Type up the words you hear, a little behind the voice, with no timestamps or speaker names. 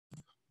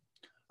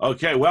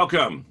Okay,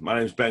 welcome. My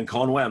name is Ben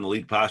Conway. I'm the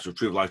lead pastor of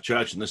True of Life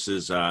Church, and this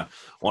is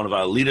one of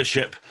our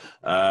leadership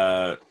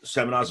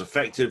seminars,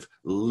 Effective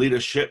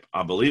Leadership.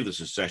 I believe this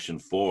is session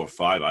 4 or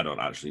 5. I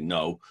don't actually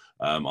know.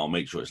 I'll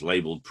make sure it's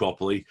labeled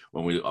properly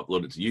when we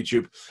upload it to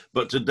YouTube.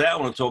 But today I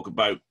want to talk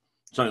about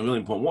something really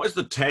important. What is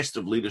the test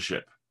of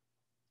leadership?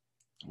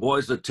 What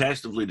is the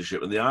test of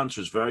leadership? And the answer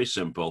is very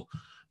simple.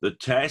 The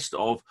test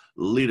of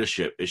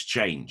leadership is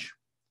change.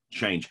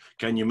 Change.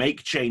 Can you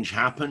make change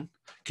happen?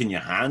 Can you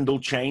handle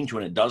change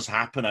when it does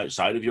happen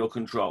outside of your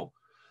control?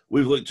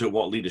 We've looked at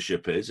what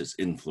leadership is. It's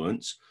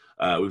influence.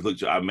 We've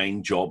looked at our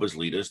main job as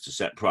leaders to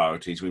set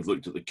priorities. We've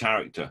looked at the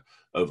character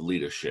of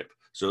leadership.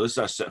 So this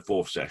is our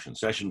fourth session,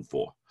 session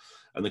 4.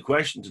 And the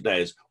question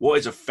today is, what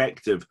is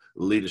effective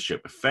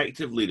leadership?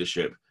 Effective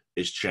leadership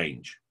is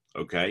change,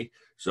 okay?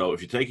 So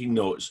if you're taking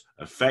notes,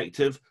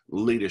 effective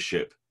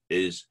leadership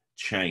is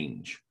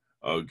change.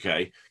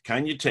 Okay,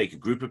 can you take a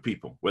group of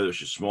people, whether it's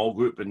your small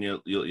group in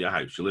your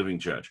house, your living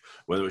church,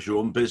 whether it's your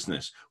own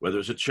business, whether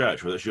it's a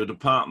church, whether it's your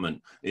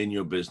department in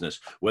your business,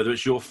 whether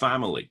it's your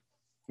family,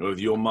 or if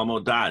your mum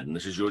or dad, and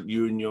this is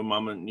you and your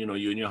mum and you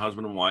and your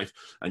husband and wife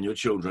and your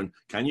children,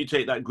 can you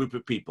take that group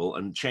of people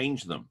and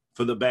change them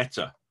for the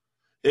better?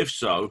 If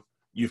so,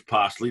 you've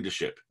passed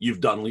leadership.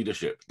 You've done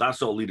leadership.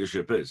 That's all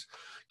leadership is.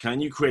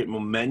 Can you create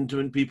momentum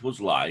in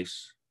people's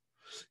lives?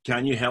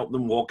 Can you help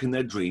them walk in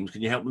their dreams?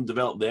 Can you help them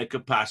develop their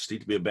capacity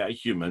to be a better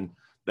human?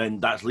 Then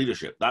that's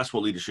leadership. That's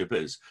what leadership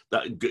is.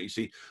 You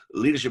see,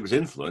 leadership is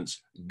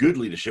influence. Good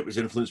leadership is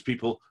influence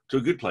people to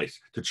a good place,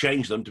 to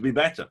change them to be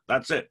better.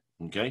 That's it,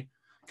 okay?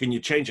 Can you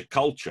change a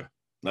culture?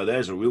 Now,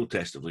 there's a real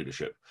test of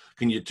leadership.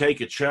 Can you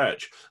take a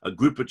church, a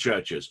group of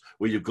churches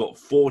where you've got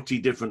 40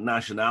 different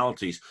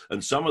nationalities,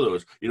 and some of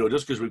those,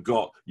 just because we've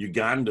got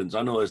Ugandans,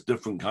 I know there's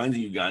different kinds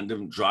of Ugandans,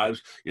 different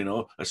tribes,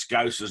 a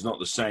Scouse is not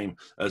the same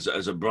as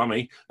a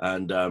Brummie,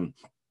 and,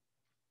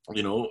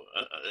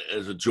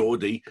 as a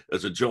Geordie,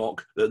 as a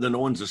Jock, no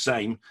one's the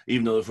same,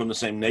 even though they're from the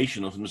same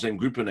nation or from the same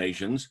group of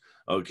nations.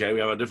 Okay, we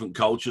have our different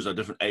cultures, our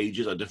different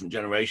ages, our different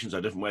generations, our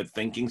different way of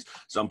thinking.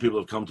 Some people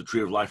have come to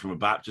Tree of Life from a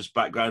Baptist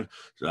background.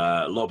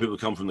 A lot of people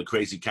come from the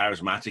crazy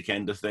charismatic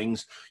end of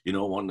things,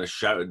 wanting to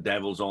shout at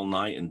devils all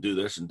night and do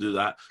this and do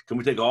that. Can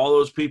we take all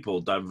those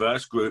people,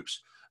 diverse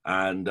groups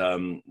and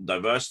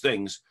diverse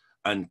things,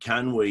 and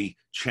can we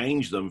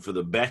change them for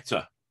the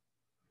better?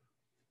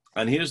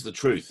 And here's the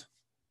truth.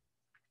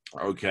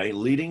 Okay,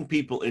 leading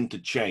people into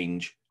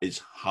change is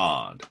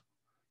hard. Do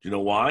you know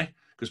why?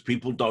 Because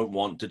people don't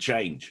want to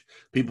change.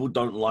 People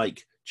don't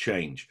like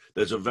change.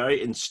 There's a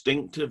very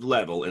instinctive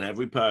level in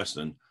every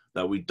person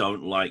that we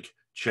don't like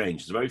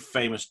change. It's a very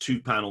famous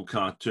 2-panel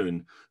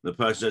cartoon. The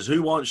person says,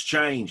 "Who wants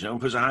change?" And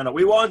everyone puts a hand up.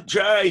 "We want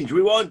change.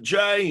 We want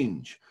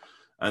change."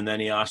 And then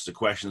he asks the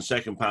question,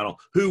 second panel,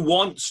 "Who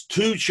wants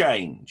to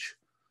change?"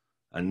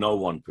 And no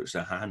one puts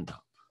their hand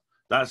up.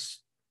 That's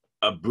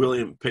a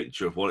brilliant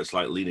picture of what it's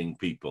like leading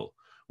people.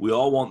 We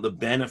all want the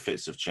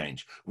benefits of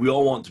change. We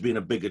all want to be in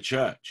a bigger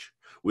church.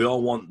 We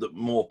all want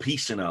more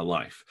peace in our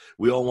life.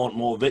 We all want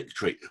more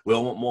victory. We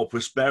all want more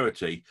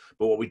prosperity.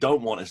 But what we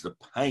don't want is the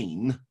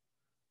pain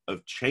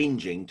of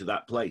changing to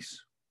that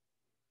place.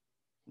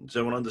 Does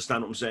everyone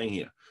understand what I'm saying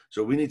here?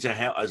 So we need to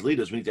help, as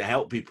leaders, we need to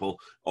help people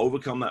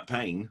overcome that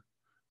pain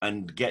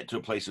and get to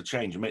a place of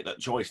change and make that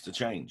choice to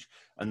change.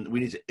 And we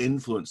need to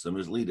influence them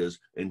as leaders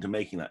into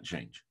making that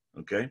change,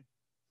 okay?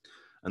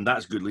 And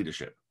that's good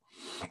leadership.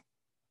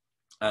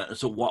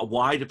 So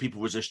why do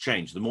people resist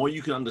change? The more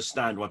you can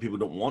understand why people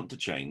don't want to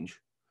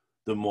change,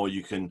 the more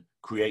you can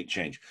create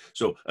change.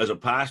 So as a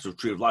pastor of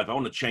Tree of Life, I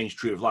want to change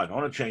Tree of Life. I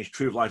want to change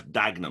Tree of Life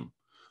Dagenham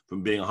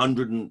from being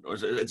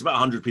it's about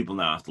 100 people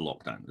now after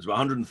lockdown. There's about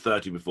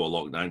 130 before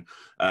lockdown.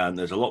 And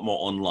there's a lot more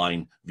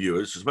online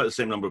viewers. It's about the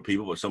same number of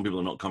people, but some people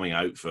are not coming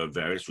out for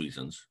various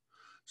reasons.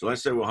 So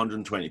let's say we're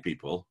 120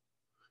 people.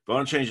 If I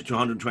want to change it to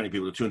 120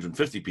 people to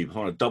 250 people,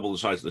 I want to double the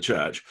size of the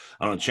church.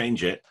 I want to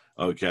change it,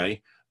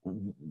 okay?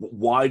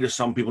 Why do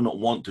some people not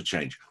want to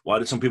change? Why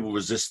do some people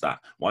resist that?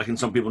 Why can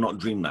some people not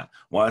dream that?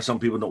 Why are some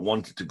people not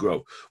want it to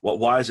grow?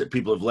 Why is it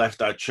people have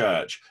left our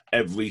church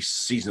every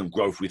season of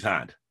growth we've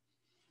had?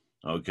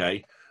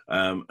 Okay?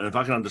 And if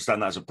I can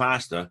understand that as a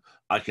pastor,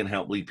 I can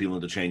help lead people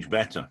into change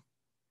better.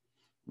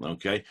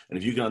 Okay, and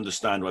if you can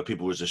understand why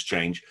people resist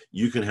change,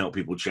 you can help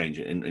people change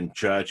it in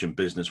church and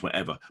business,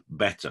 whatever,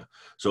 better.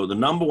 So the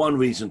number one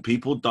reason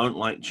people don't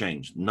like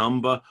change,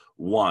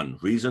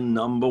 reason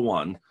number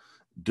one,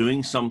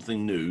 doing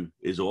something new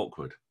is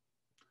awkward.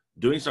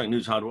 Doing something new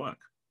is hard work.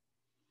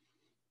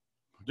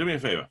 Do me a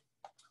favor.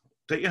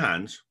 Take your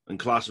hands and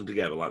clasp them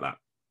together like that.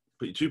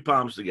 Put your 2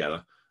 palms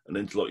together and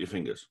interlock your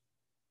fingers.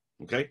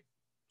 Okay?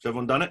 Has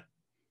everyone done it?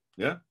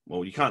 Yeah?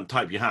 Well, you can't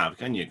type you have,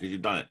 can you? Because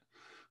you've done it.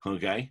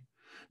 Okay?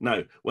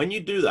 Now, when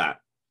you do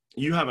that,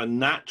 you have a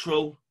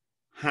natural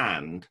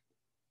hand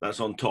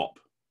that's on top.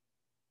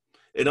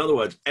 In other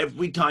words,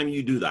 every time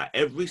you do that,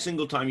 every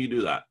single time you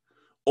do that,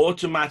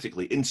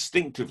 automatically,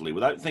 instinctively,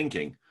 without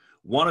thinking,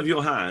 one of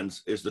your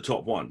hands is the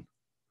top one.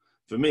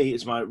 For me,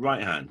 it's my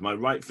right hand. My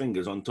right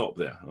finger's on top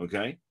there,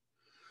 okay?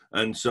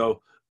 And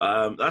so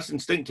that's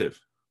instinctive.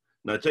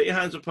 Now take your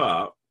hands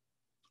apart,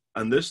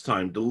 and this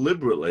time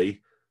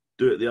deliberately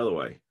do it the other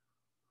way.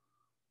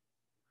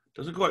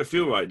 Doesn't quite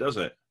feel right, does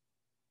it?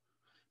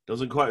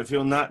 Doesn't quite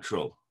feel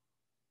natural.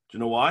 Do you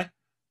know why?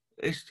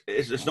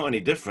 It's not any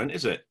different,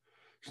 is it?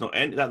 It's not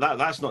any,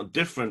 that's not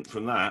different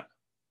from that.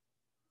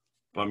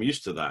 But I'm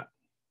used to that.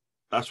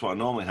 That's what I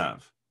normally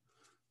have.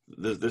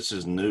 This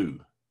is new.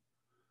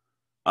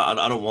 I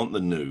don't want the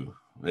new.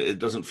 It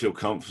doesn't feel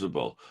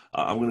comfortable.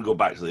 I'm going to go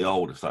back to the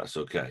old, if that's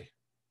okay.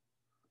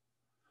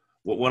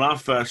 When I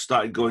first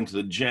started going to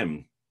the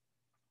gym,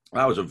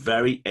 that was a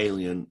very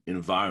alien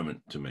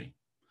environment to me.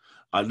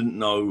 I didn't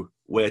know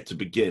where to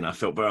begin. I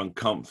felt very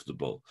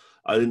uncomfortable.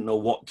 I didn't know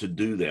what to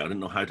do there. I didn't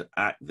know how to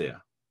act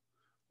there.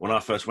 When I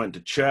first went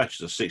to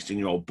church as a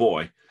 16-year-old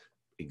boy,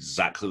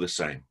 exactly the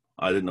same.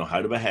 I didn't know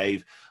how to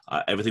behave.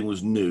 Everything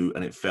was new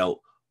and it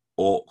felt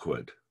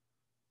awkward.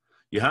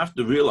 You have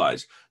to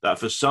realize that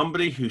for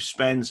somebody who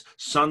spends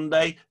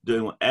Sunday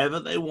doing whatever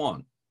they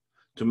want,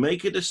 to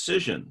make a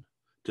decision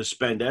to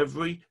spend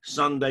every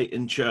Sunday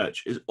in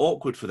church is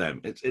awkward for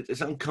them.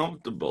 It's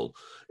uncomfortable.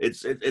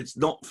 It's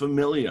not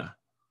familiar.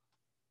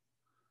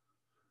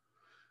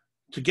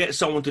 To get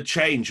someone to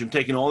change from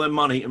taking all their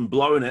money and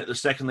blowing it the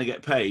second they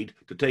get paid,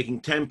 to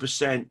taking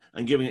 10%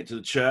 and giving it to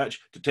the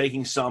church, to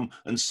taking some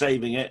and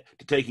saving it,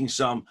 to taking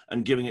some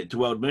and giving it to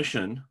World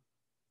Mission,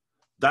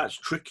 that's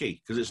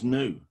tricky because it's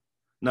new.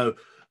 Now,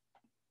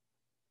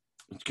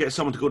 to get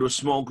someone to go to a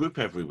small group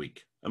every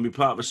week and be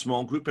part of a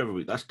small group every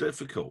week, that's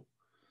difficult.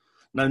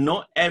 Now,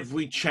 not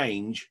every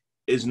change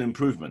is an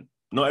improvement.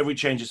 Not every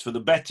change is for the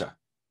better.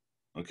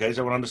 Okay,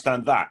 so I want to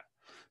understand that.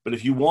 But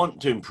if you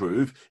want to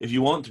improve, if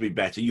you want to be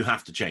better, you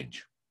have to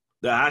change.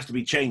 There has to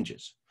be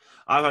changes.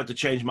 I've had to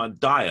change my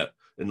diet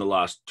in the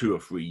last 2 or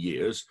 3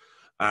 years.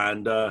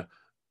 And I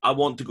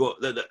want to go,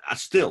 I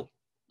still,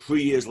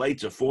 3 years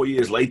later, 4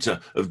 years later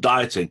of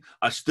dieting,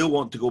 I still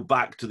want to go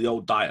back to the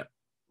old diet.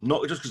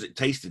 Not just because it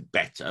tasted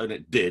better, and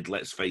it did,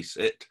 let's face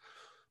it,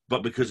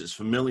 but because it's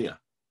familiar.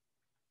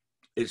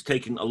 It's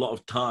taken a lot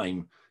of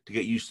time to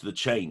get used to the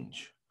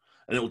change.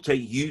 And it will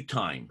take you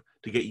time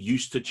to get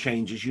used to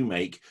changes you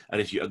make.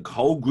 And if your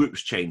whole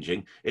group's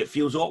changing, it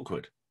feels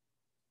awkward.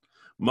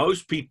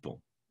 Most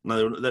people,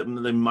 now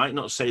they might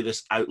not say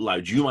this out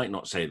loud. You might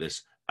not say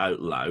this out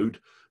loud,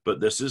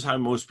 but this is how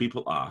most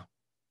people are.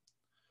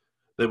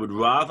 They would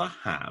rather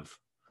have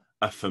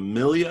a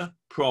familiar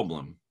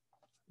problem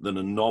than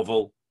a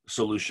novel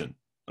solution.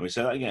 Let me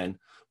say that again.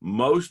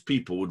 Most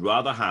people would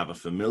rather have a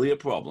familiar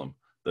problem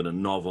than a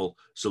novel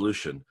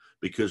solution,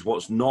 because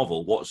what's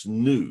novel, what's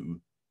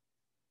new,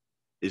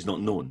 is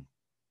not known.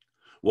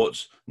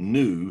 What's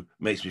new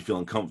makes me feel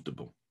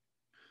uncomfortable.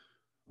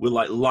 We're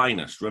like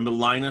Linus. Remember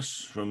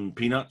Linus from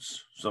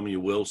Peanuts? Some of you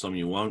will, some of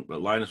you won't.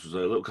 But Linus was a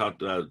little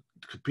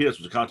Peanuts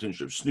was a cartoon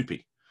strip.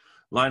 Snoopy.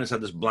 Linus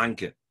had this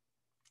blanket,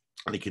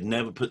 and he could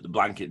never put the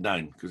blanket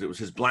down because it was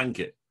his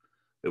blanket.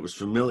 It was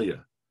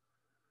familiar,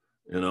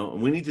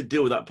 and we need to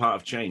deal with that part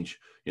of change.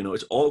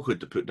 It's awkward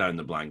to put down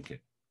the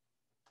blanket.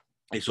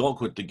 It's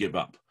awkward to give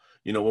up.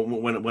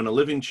 When a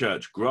living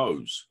church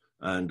grows,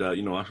 and that's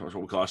what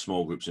we call our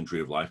small groups in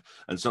Tree of Life,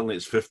 and suddenly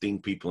it's 15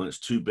 people and it's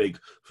too big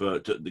to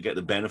get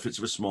the benefits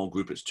of a small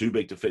group. It's too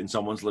big to fit in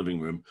someone's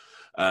living room.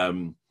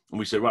 And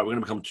we say, right, we're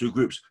going to become 2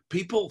 groups.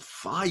 People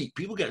fight.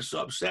 People get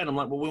so upset. I'm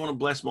like, well, we want to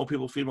bless more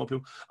people, feed more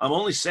people. I'm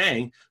only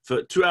saying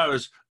for 2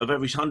 hours of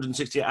every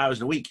 168 hours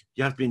in a week,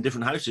 you have to be in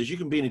different houses. You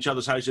can be in each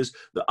other's houses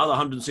the other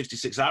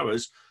 166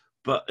 hours,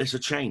 but it's a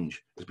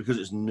change. It's because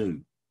it's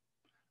new.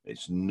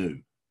 It's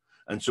new.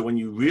 And so when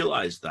you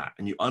realize that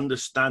and you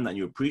understand that and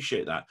you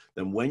appreciate that,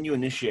 then when you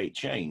initiate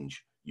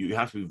change, you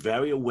have to be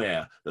very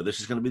aware that this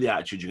is going to be the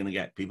attitude you're going to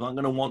get. People aren't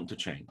going to want to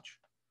change.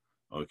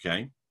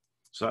 Okay?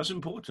 So that's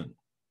important,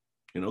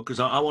 because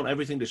I want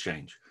everything to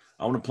change.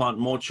 I want to plant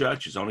more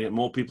churches. I want to get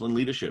more people in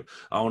leadership.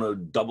 I want to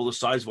double the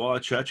size of all our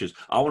churches.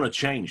 I want to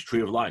change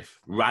Tree of Life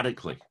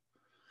radically.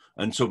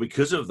 And so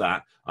because of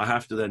that, I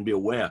have to then be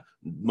aware.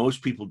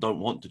 Most people don't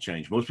want to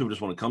change. Most people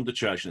just want to come to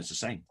church and it's the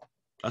same.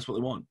 That's what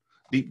they want,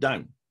 deep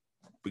down.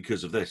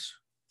 Because of this.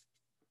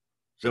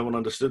 So everyone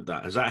understood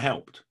that. Has that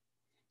helped?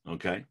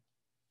 Okay.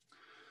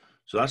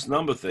 So that's the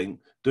number thing.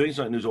 Doing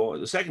something new.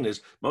 The second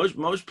is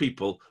most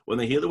people, when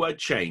they hear the word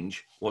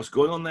change, what's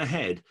going on in their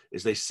head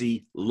is they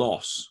see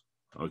loss.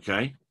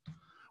 Okay.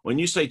 When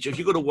you say, if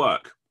you go to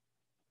work,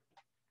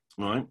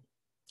 right,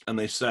 and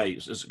they say,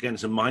 it's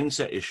a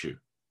mindset issue.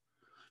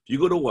 If you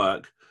go to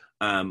work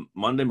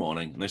Monday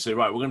morning and they say,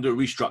 right, we're going to do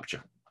a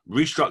restructure.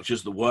 Restructure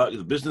is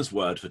the business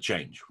word for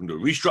change. We're going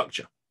to do a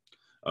restructure.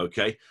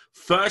 Okay.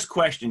 First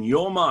question,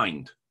 your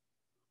mind,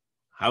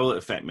 how will it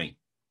affect me?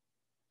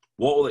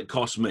 What will it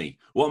cost me?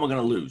 What am I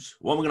going to lose?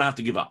 What am I going to have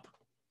to give up?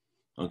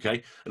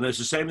 Okay. And it's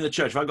the same in the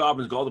church. If I go up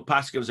and got all the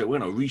pastors and say, we're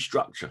going to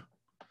restructure.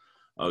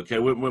 Okay.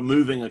 We're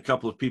moving a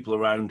couple of people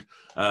around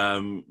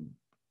at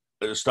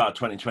the start of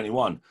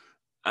 2021.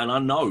 And I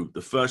know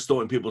the first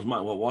thought in people's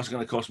mind, well, what's it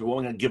going to cost me? What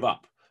am I going to give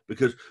up?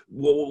 Because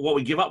what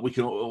we give up, we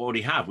can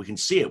already have. We can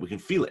see it. We can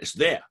feel it. It's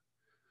there.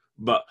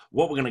 But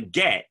what we're going to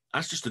get,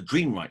 that's just a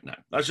dream right now.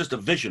 That's just a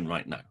vision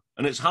right now.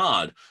 And it's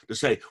hard to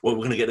say, well, we're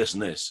going to get this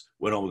and this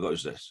when all we've got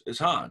is this. It's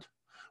hard.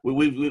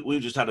 We've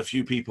just had a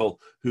few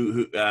people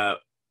who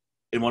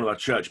in one of our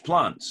church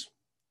plants,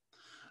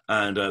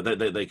 and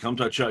they come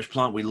to our church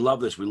plant. We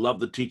love this. We love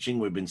the teaching.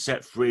 We've been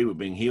set free. We're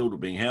being healed. We're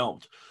being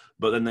helped.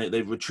 But then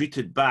they've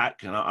retreated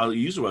back, and I'll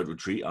use the word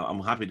retreat. I'm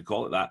happy to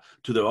call it that,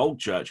 to their old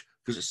church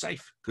because it's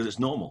safe, because it's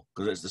normal,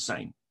 because it's the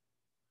same.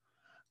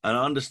 And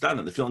I understand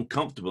that they feel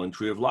uncomfortable in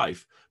Tree of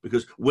Life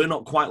because we're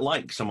not quite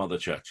like some other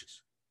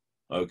churches.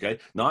 Okay.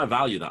 Now I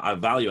value that. I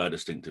value our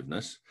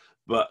distinctiveness,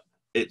 but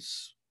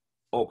it's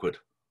awkward.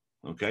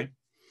 Okay.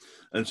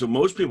 And so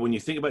most people, when you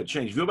think about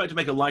change, if you're about to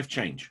make a life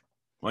change,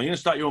 well, you're going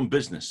to start your own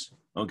business.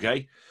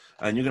 Okay.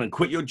 And you're going to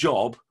quit your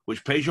job,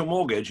 which pays your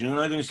mortgage, and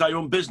you're now going to start your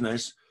own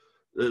business.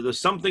 There's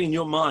something in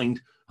your mind.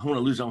 I want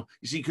to lose on.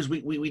 You see, because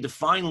we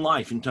define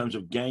life in terms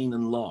of gain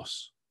and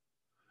loss.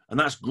 And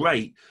that's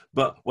great.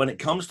 But when it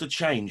comes to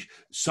change,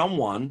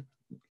 someone,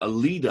 a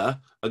leader,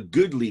 a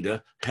good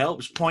leader,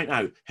 helps point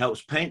out,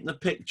 helps paint the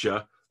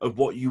picture of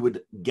what you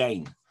would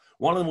gain.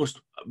 One of the most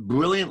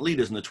brilliant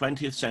leaders in the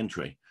 20th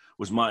century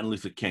was Martin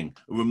Luther King,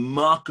 a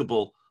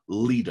remarkable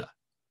leader.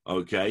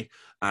 Okay.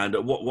 And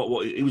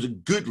what he was a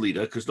good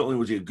leader, because not only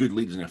was he a good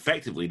leader, he was an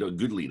effective leader, a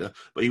good leader,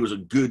 but he was a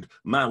good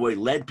man. Where he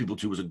led people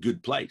to was a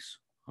good place.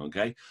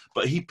 Okay.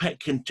 But he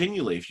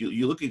continually, if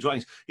you look at his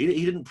writings, he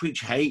didn't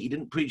preach hate. He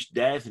didn't preach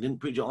death. He didn't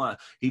preach all that.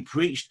 He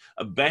preached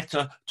a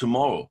better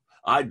tomorrow.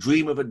 I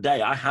dream of a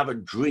day. I have a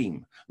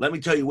dream. Let me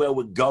tell you where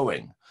we're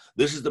going.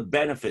 This is the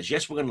benefits.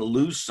 Yes, we're going to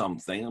lose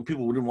something, and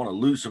people wouldn't want to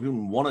lose. Some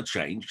people want to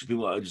change because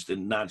people are just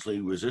naturally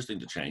resisting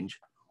to change.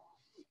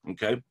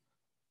 Okay.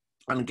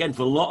 And again,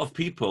 for a lot of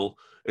people,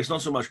 it's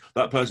not so much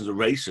that person's a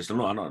racist. It's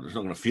not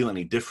going to feel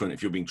any different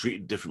if you're being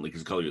treated differently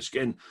because of the color of your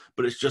skin.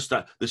 But it's just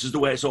that this is the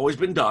way it's always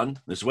been done.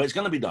 This is the way it's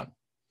going to be done.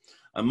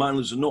 And Martin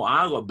Luther said, no,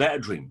 I got a better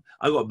dream.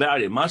 I got a better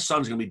idea. My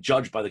son's going to be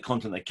judged by the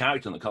content of their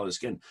character and the color of the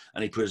skin.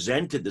 And he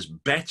presented this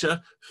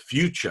better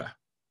future.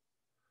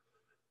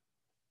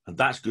 And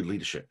that's good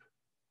leadership.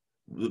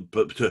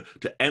 But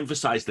to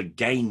emphasize the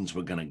gains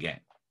we're going to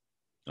get.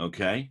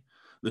 Okay?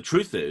 The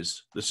truth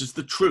is, this is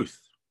the truth.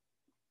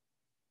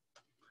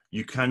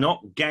 You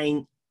cannot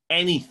gain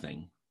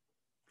anything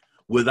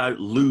without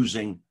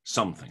losing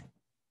something.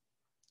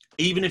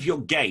 Even if your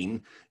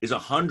gain is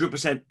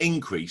 100%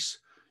 increase,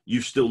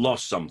 you've still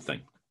lost something.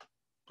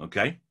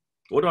 Okay?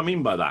 What do I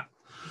mean by that?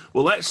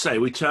 Well, let's say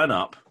we turn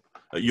up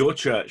at your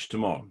church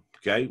tomorrow,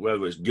 okay?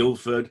 Whether it's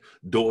Guildford,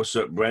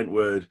 Dorset,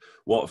 Brentwood,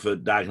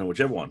 Watford, Dagenham,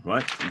 whichever one,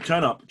 right? You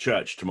turn up at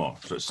church tomorrow.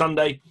 So it's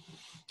Sunday,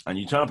 and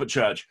you turn up at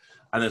church,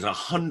 and there's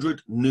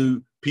 100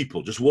 new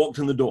people just walked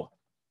in the door.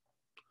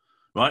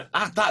 Right?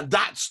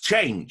 That's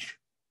change.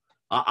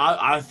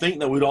 I think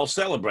that we'd all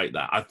celebrate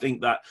that. I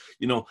think that,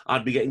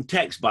 I'd be getting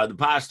texts by the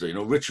pastor.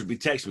 Richard would be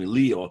texting me,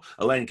 Lee or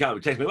Elaine Carter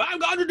would text me, well,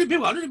 I've got 100 new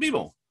people, 100 new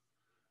people.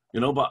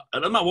 But it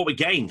doesn't matter what we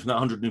gain from that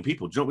 100 new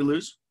people. Do you know what we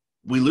lose?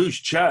 We lose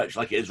church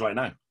like it is right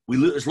now.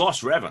 It's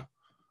lost forever.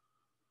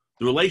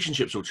 The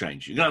relationships will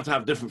change. You're going to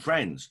have different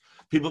friends.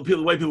 People,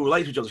 the way people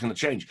relate to each other is going to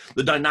change.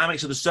 The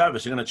dynamics of the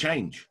service are going to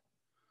change.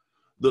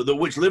 The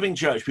which living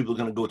church people are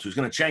going to go to is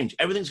going to change.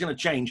 Everything's going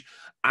to change,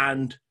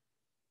 and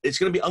it's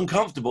going to be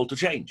uncomfortable to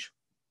change.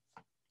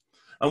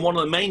 And one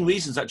of the main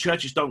reasons that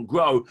churches don't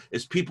grow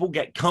is people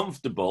get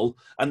comfortable,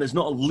 and there's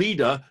not a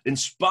leader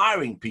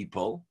inspiring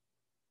people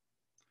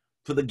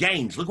for the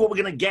gains. Look what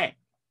we're going to get.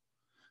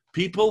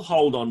 People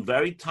hold on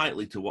very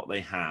tightly to what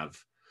they have,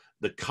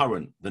 the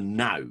current, the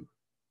now,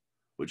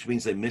 which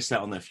means they miss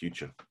out on their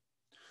future.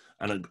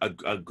 And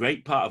a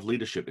great part of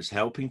leadership is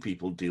helping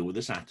people deal with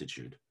this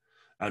attitude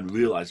and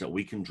realize that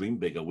we can dream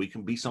bigger, we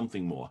can be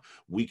something more,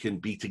 we can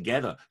be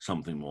together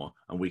something more,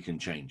 and we can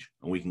change,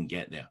 and we can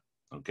get there,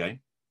 okay?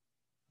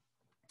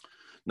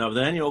 Now, with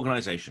any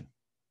organization,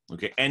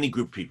 okay, any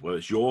group of people, whether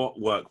it's your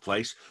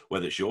workplace,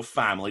 whether it's your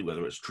family,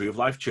 whether it's Tree of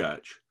Life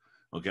Church,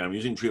 okay, I'm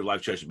using Tree of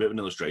Life Church as a bit of an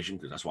illustration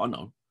because that's what I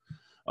know,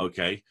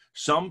 okay?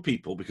 Some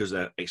people, because of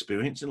their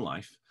experience in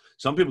life,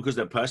 some people because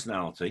of their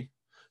personality,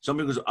 some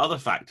people because of other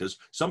factors,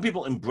 some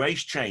people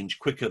embrace change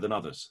quicker than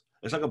others.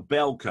 It's like a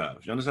bell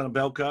curve. You understand a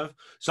bell curve?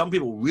 Some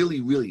people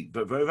really, really,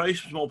 but very, very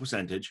small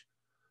percentage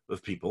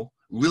of people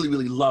really,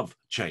 really love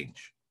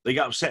change. They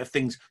get upset if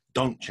things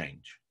don't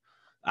change.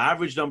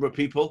 Average number of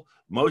people,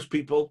 most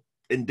people,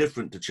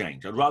 indifferent to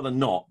change. I'd rather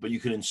not, but you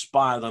can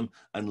inspire them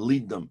and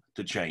lead them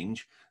to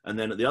change. And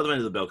then at the other end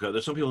of the bell curve,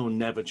 there's some people who will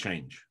never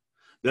change.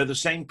 They're the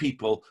same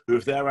people who,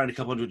 if they're around a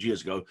couple hundred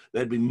years ago,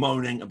 they'd be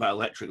moaning about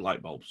electric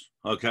light bulbs,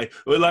 okay?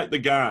 We like the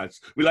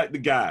gas. We like the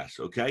gas,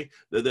 okay?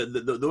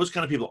 Those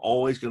kind of people are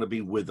always going to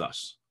be with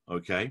us,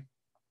 okay?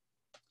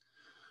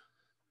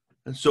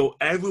 And so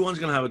everyone's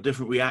going to have a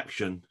different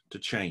reaction to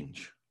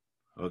change,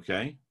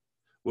 okay?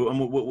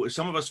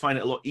 Some of us find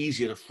it a lot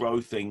easier to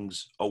throw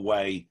things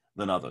away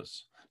than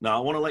others. Now, I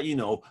want to let you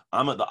know,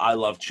 I'm at the I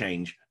love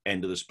change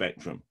end of the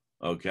spectrum,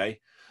 okay?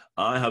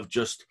 I have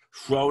just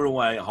thrown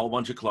away a whole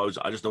bunch of clothes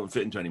I just don't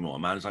fit into anymore. A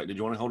man's like, did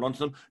you want to hold on to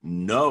them?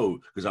 No,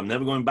 because I'm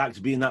never going back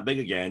to being that big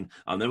again.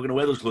 I'm never going to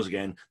wear those clothes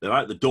again. They're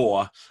out the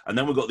door. And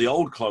then we've got the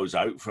old clothes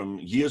out from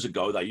years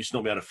ago that I used to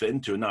not be able to fit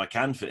into, and now I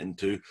can fit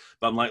into.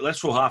 But I'm like, let's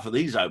throw half of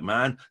these out,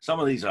 man. Some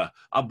of these are,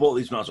 I bought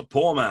these when I was a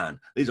poor man.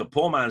 These are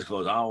poor man's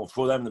clothes. I'll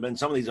throw them in the bin.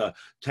 Some of these are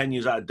 10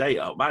 years out of date.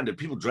 Oh, man, did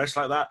people dress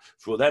like that?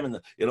 Throw them in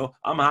the,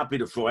 I'm happy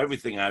to throw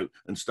everything out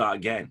and start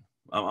again.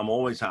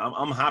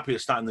 I'm happy to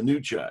start in the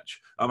new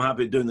church. I'm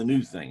happy doing the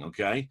new thing.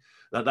 Okay,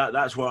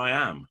 that's where I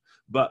am.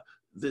 But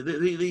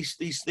these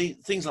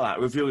things like that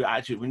reveal your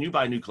attitude. When you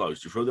buy new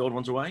clothes, do you throw the old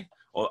ones away,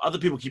 or other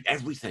people keep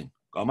everything?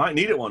 I might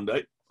need it one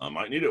day.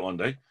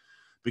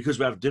 Because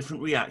we have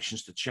different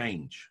reactions to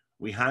change.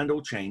 We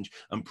handle change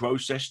and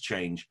process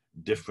change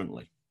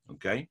differently.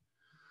 Okay,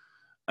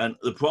 and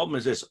the problem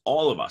is this: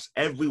 all of us,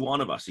 every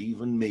one of us,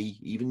 even me,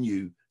 even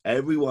you,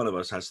 every one of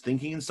us has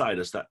thinking inside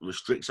us that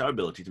restricts our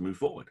ability to move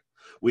forward.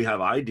 We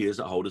have ideas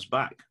that hold us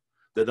back,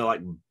 that are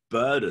like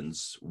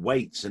burdens,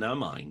 weights in our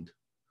mind,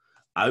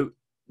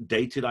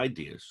 outdated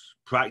ideas,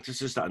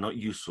 practices that are not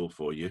useful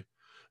for you,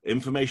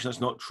 information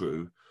that's not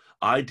true,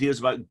 ideas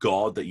about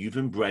God that you've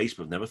embraced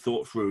but never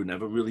thought through,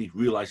 never really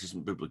realized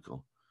isn't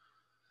biblical.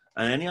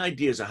 And any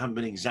ideas that haven't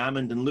been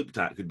examined and looked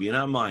at could be in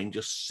our mind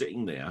just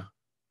sitting there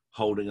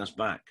holding us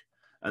back.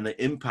 And they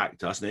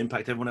impact us and they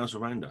impact everyone else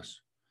around us.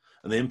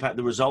 And they impact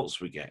the results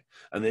we get.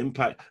 And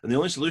the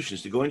only solution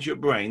is to go into your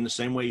brain the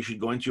same way you should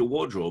go into your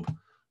wardrobe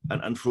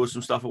and throw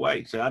some stuff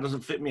away. Say, that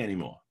doesn't fit me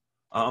anymore.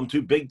 I'm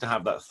too big to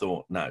have that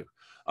thought now.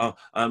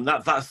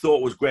 That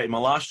thought was great in my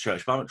last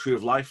church, but I'm at Tree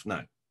of Life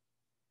now.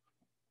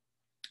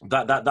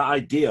 That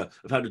idea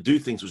of how to do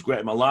things was great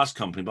in my last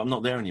company, but I'm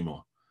not there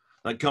anymore.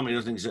 That company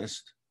doesn't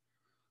exist.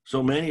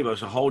 So many of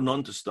us are holding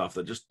on to stuff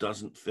that just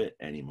doesn't fit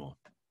anymore.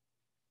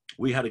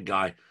 We had a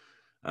guy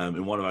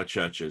in one of our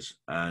churches,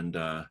 and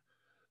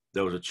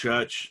there was a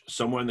church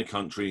somewhere in the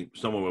country,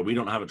 somewhere where we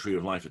don't have a Tree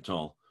of Life at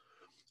all.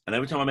 And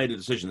every time I made a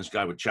decision, this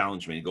guy would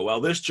challenge me and go, well,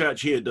 this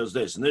church here does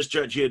this, and this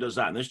church here does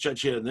that, and this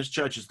church here, and this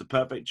church is the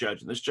perfect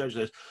church, and this church is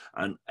this.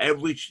 And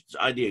every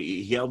idea,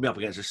 he held me up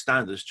against the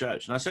stand of this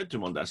church. And I said to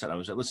him one day, I said,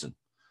 listen,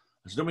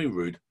 don't be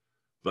rude,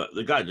 but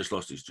the guy just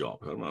lost his job.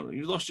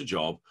 You lost your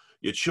job.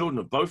 Your children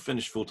have both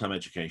finished full-time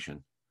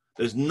education.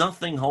 There's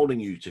nothing holding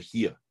you to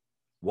here.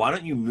 Why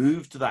don't you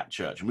move to that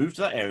church, move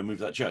to that area, move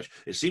to that church?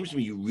 It seems to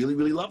me you really,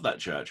 really love that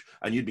church,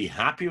 and you'd be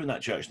happier in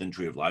that church than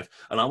Tree of Life.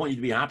 And I want you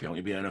to be happy. I want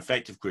you to be an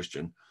effective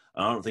Christian.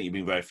 And I don't think you've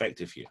been very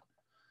effective here.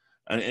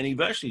 And he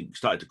actually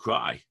started to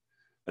cry.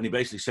 And he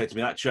basically said to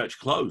me, that church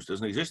closed,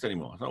 doesn't exist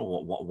anymore. I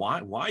thought,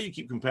 why do you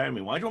keep comparing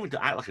me? Why do you want me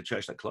to act like a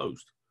church that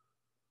closed?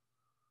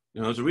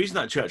 There's a reason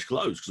that church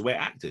closed, because the way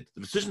it acted,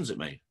 the decisions it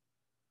made.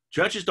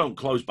 Churches don't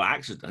close by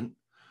accident.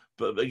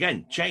 But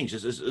again, change,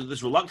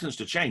 there's reluctance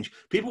to change.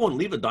 People won't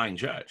leave a dying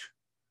church.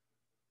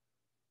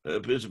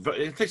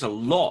 It takes a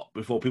lot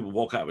before people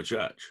walk out of a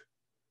church,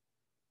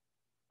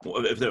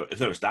 if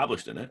they're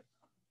established in it.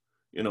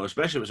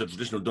 Especially if it's a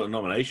traditional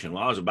denomination.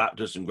 Well, I was a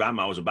Baptist, and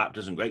grandma was a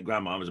Baptist, and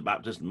great-grandma was a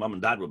Baptist, and mum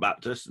and dad were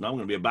Baptists, and I'm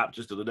going to be a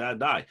Baptist till the day I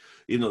die.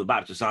 Even though the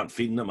Baptists aren't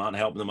feeding them, aren't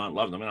helping them, aren't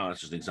loving them. That's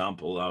just an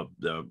example.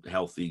 There are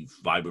healthy,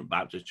 vibrant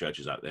Baptist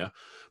churches out there.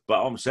 But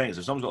all I'm saying is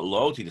if someone's got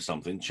loyalty to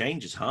something,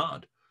 change is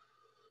hard.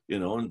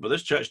 But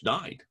this church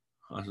died.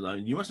 I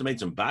said, you must have made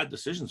some bad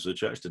decisions for the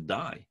church to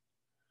die.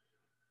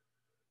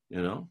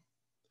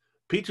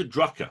 Peter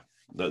Drucker,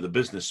 the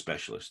business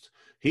specialist,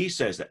 he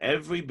says that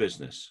every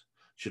business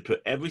should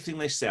put everything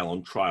they sell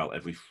on trial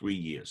every 3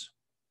 years.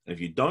 And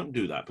if you don't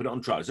do that, put it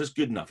on trial. Is this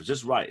good enough? Is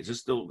this right? Is this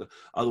still?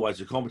 Otherwise,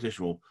 the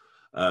competition will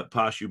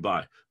pass you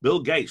by.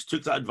 Bill Gates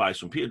took that advice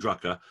from Peter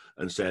Drucker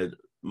and said,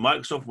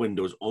 Microsoft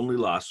Windows only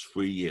lasts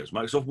 3 years.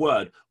 Microsoft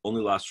Word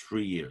only lasts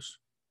 3 years.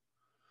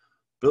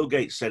 Bill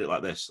Gates said it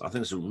like this. I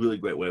think it's a really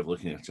great way of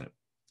looking at it.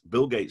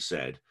 Bill Gates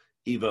said,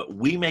 either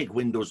we make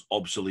Windows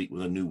obsolete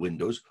with a new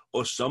Windows,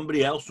 or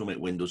somebody else will make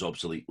Windows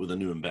obsolete with a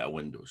new and better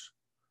Windows.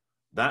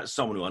 That's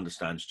someone who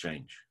understands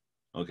change.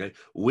 Okay,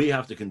 we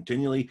have to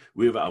continually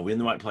reevaluate. Are we in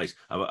the right place?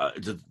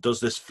 Does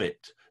this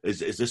fit? Is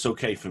this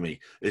okay for me?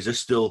 Is this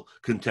still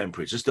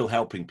contemporary? Is this still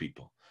helping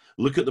people?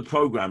 Look at the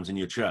programs in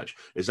your church.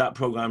 Is that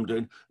program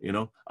doing?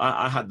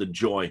 I had the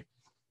joy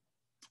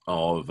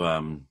of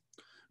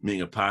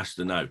meeting a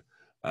pastor now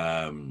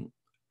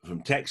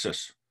from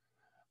Texas,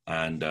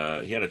 and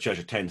he had a church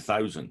of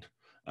 10,000,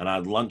 and I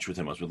had lunch with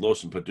him. I was with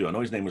Lawson Purdue. I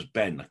know his name was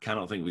Ben. I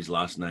cannot think of his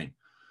last name.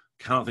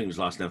 Off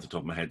the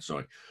top of my head,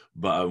 sorry.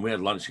 But we had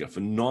lunch together.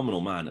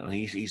 Phenomenal man. And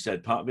he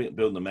said part of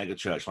building a mega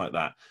church like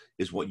that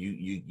is what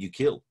you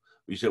kill.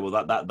 You say,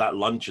 well, that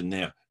luncheon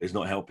there is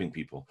not helping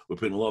people. We're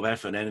putting a lot of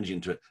effort and energy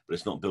into it, but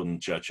it's not building the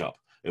church up.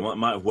 It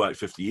might have worked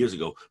 50 years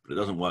ago, but it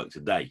doesn't work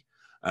today.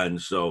 And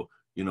so,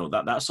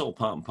 that's all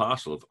part and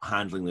parcel of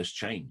handling this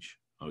change.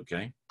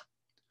 Okay.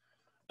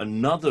 A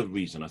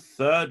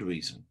third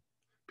reason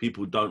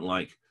people don't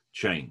like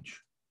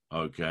change.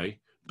 Okay.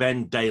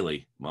 Ben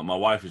Daly. My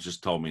wife has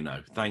just told me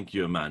now. Thank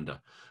you,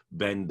 Amanda.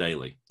 Ben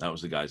Daly. That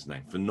was the guy's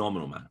name.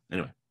 Phenomenal man.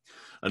 Anyway,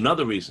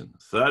 Another reason,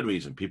 third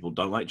reason people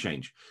don't like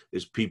change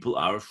is people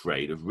are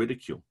afraid of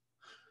ridicule.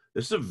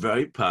 This is a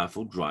very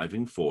powerful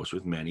driving force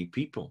with many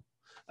people.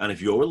 And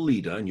if you're a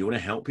leader and you want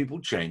to help people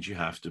change, you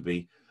have to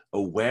be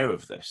aware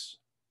of this.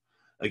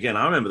 Again,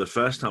 I remember the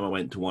first time I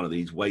went to one of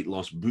these weight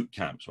loss boot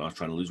camps when I was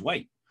trying to lose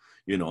weight,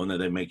 you know, and then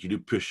they make you do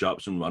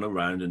push-ups and run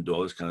around and do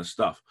all this kind of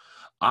stuff.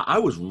 I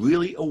was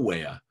really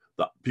aware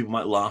that people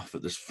might laugh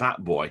at this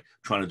fat boy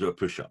trying to do a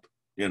push-up,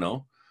 you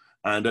know,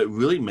 and it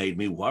really made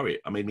me worry.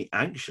 It made me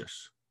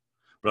anxious.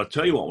 But I'll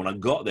tell you what, when I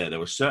got there, there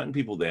were certain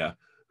people there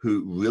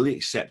who really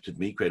accepted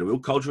me, created a real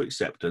culture of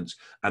acceptance,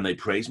 and they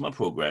praised my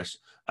progress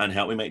and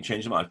helped me make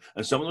change in my life.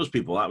 And some of those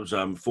people, that was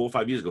 4 or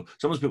 5 years ago,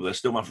 some of those people, they're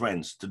still my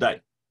friends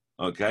today,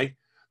 okay?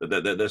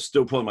 They're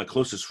still probably my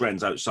closest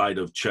friends outside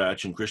of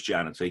church and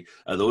Christianity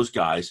are those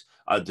guys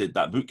I did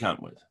that boot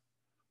camp with.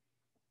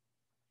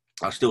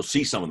 I still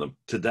see some of them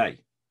today.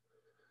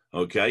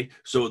 Okay,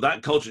 so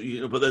that culture,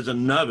 you know, but there's a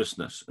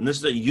nervousness, and this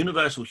is a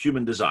universal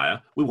human desire.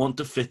 We want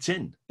to fit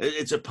in.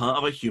 It's a part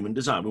of a human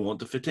desire. We want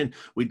to fit in.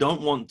 We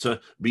don't want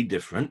to be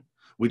different.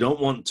 We don't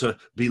want to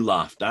be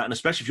laughed at, and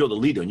especially if you're the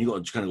leader and you got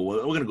to just kind of go, well,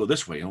 we're going to go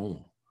this way.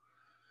 Oh,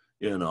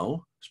 you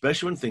know,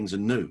 especially when things are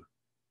new.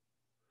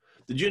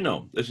 Did you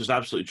know, this is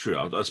absolutely true.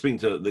 I was speaking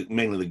to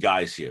mainly the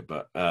guys here,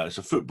 but it's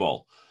a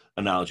football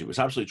analogy. It's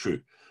absolutely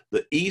true.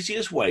 The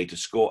easiest way to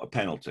score a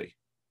penalty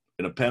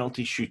in a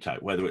penalty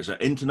shootout, whether it's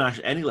at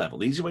international, any level,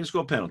 the easy way to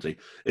score a penalty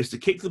is to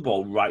kick the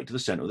ball right to the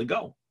center of the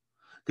goal,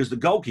 because the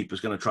goalkeeper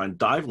is going to try and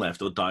dive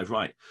left or dive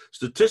right.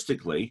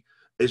 Statistically,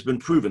 it's been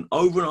proven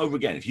over and over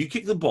again. If you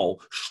kick the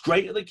ball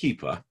straight at the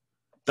keeper,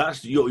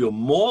 you're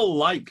more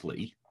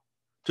likely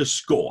to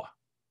score.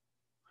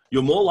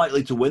 You're more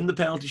likely to win the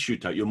penalty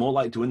shootout. You're more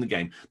likely to win the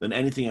game than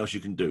anything else you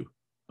can do.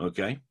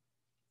 Okay?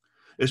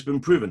 It's been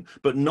proven.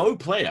 But no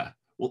player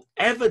will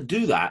ever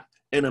do that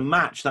in a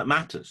match that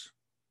matters.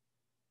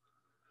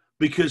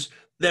 Because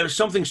there's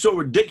something so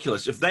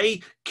ridiculous. If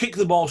they kick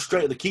the ball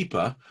straight at the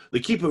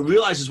keeper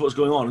realizes what's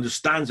going on and just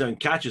stands there and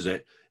catches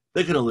it,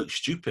 they're going to look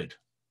stupid.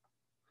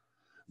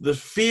 The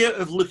fear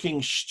of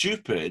looking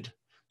stupid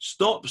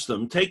stops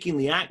them taking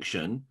the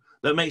action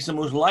that makes them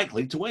most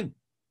likely to win.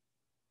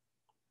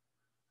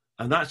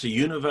 And that's a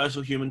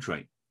universal human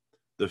trait.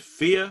 The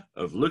fear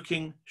of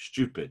looking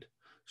stupid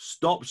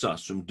stops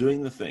us from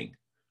doing the thing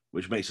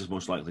which makes us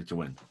most likely to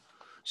win.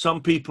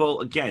 Some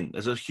people, again,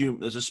 there's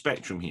a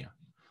spectrum here.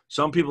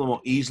 Some people are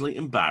more easily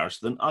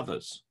embarrassed than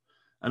others.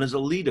 And as a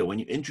leader, when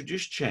you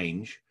introduce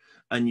change,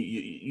 and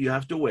you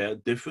have to aware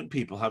different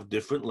people have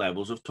different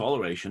levels of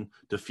toleration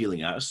to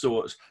feeling out of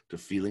sorts, to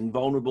feeling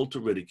vulnerable to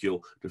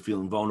ridicule, to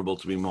feeling vulnerable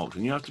to being mocked.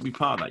 And you have to be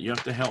part of that. You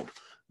have to help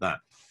that.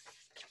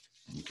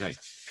 Okay.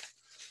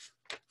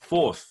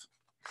 Fourth,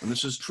 and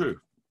this is true,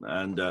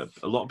 and a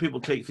lot of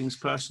people take things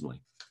personally,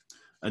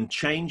 and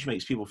change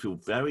makes people feel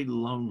very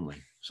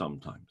lonely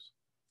sometimes.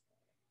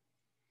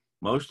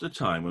 Most of the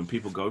time when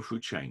people go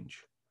through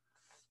change,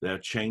 they're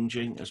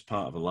changing as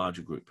part of a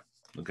larger group,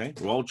 okay?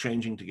 We're all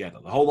changing together.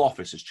 The whole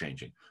office is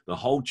changing. The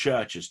whole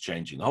church is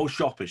changing. The whole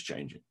shop is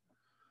changing.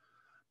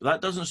 But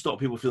that doesn't stop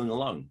people feeling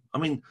alone. I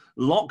mean,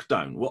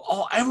 lockdown,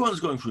 everyone's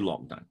going through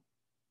lockdown,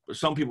 but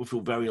some people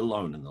feel very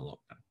alone in the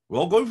lockdown. We're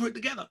all going through it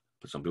together,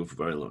 but some people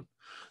feel very alone.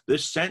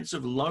 This sense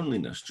of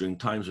loneliness during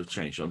times of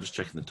change, I'm just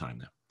checking the time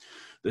now.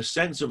 This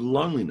sense of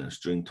loneliness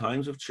during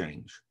times of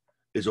change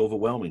is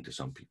overwhelming to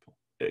some people.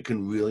 It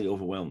can really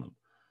overwhelm them.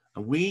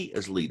 And we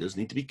as leaders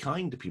need to be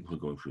kind to people who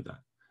are going through that.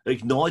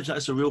 Acknowledge that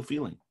it's a real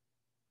feeling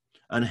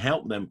and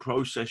help them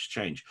process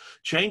change.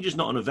 Change is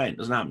not an event. It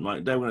doesn't happen.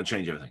 Right? They're going to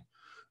change everything.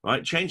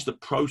 Right? Change the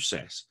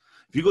process.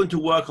 If you're going to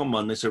work on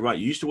Monday, say, right,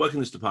 you used to work in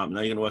this department,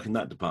 now you're going to work in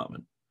that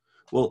department.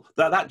 Well,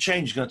 that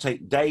change is going to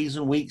take days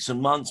and weeks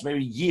and months,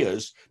 maybe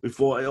years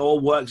before it all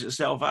works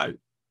itself out.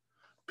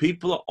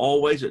 People are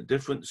always at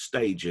different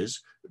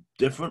stages,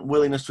 different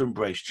willingness to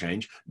embrace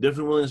change,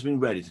 different willingness to be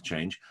ready to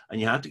change,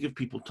 and you have to give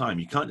people time.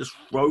 You can't just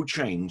throw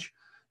change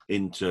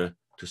into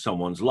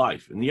someone's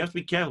life, and you have to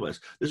be careful. This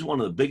is one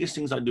of the biggest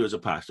things I do as a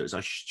pastor is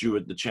I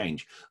steward the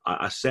change.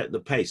 I set the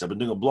pace. I've been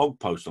doing a blog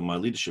post on my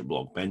leadership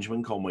blog,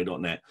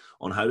 benjaminconway.net,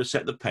 on how to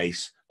set the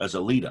pace as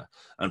a leader.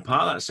 And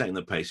part of that setting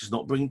the pace is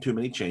not bringing too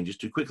many changes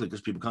too quickly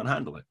because people can't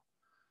handle it.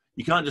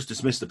 You can't just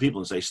dismiss the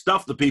people and say,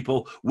 stuff the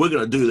people, we're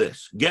going to do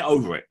this. Get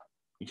over it.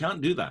 You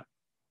can't do that.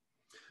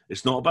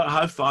 It's not about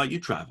how far you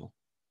travel.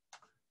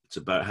 It's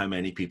about how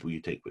many people you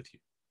take with you.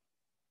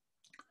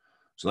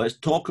 So let's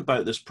talk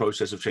about this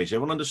process of change.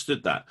 Everyone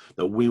understood that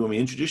when we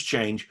introduce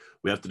change,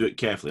 we have to do it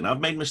carefully. And I've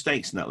made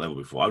mistakes in that level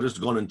before. I've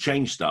just gone and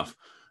changed stuff,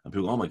 and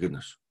people go, oh my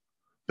goodness,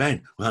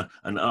 Ben, well,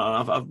 and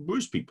I've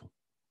bruised people.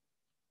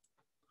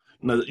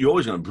 Now, you're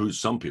always going to bruise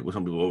some people.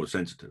 Some people are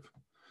oversensitive.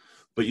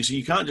 But you see,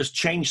 you can't just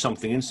change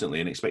something instantly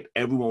and expect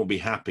everyone will be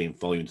happy and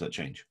follow you into that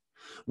change.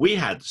 We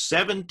had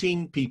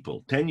 17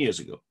 people 10 years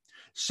ago,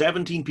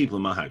 17 people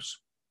in my house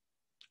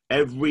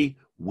every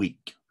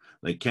week.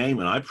 They came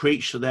and I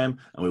preached to them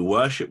and we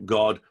worshiped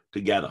God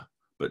together.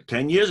 But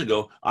 10 years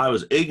ago, I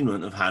was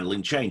ignorant of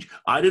handling change.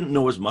 I didn't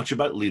know as much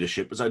about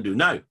leadership as I do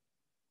now.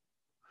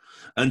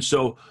 And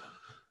so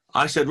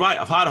I said, right,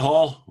 I've had a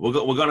hall. We're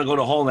going to go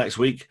to hall next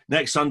week.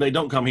 Next Sunday,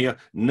 don't come here.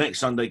 Next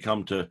Sunday,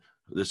 come to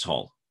this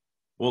hall.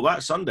 Well,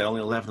 that Sunday,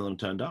 only 11 of them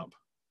turned up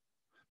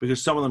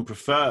because some of them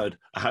preferred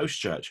a house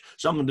church.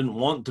 Some of them didn't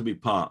want to be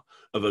part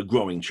of a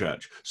growing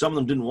church. Some of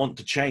them didn't want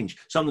to change.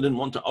 Some of them didn't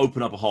want to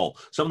open up a hall.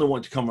 Some of them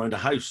wanted to come around a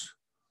house.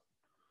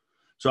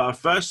 So our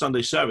first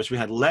Sunday service, we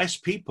had less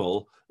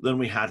people than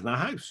we had in our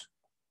house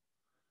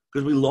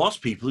because we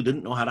lost people who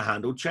didn't know how to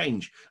handle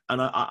change.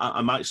 And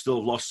I might still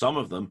have lost some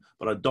of them,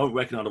 but I don't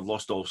reckon I'd have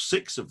lost all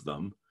 6 of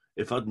them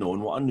if I'd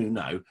known what I knew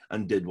now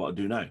and did what I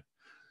do now.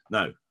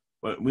 Now,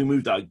 we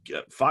moved out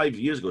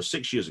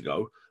 6 years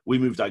ago, we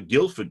moved our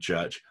Guildford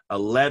church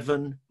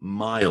 11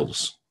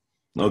 miles.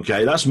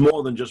 Okay, that's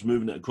more than just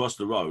moving it across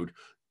the road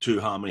to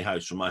Harmony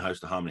House, from my house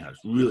to Harmony House,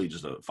 really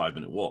just a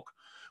 5-minute walk.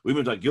 We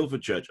moved our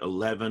Guildford church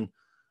 11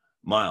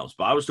 miles,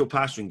 but I was still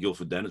pastoring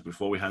Guildford then. It's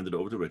before we handed it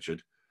over to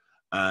Richard.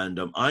 And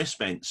I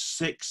spent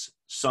 6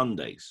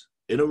 Sundays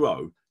in a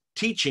row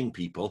teaching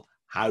people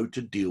how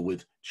to deal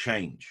with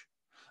change.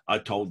 I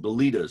told the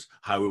leaders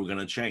how we were going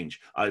to change.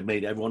 I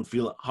made everyone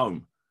feel at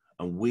home.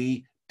 And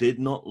we did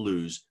not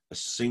lose a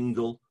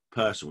single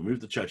person. We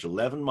moved the church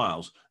 11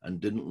 miles and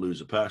didn't lose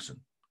a person.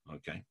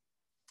 Okay.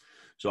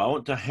 So I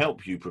want to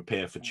help you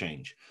prepare for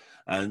change.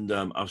 And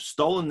I've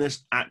stolen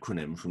this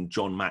acronym from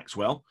John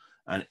Maxwell.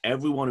 And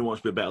everyone who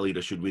wants to be a better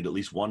leader should read at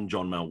least one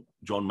John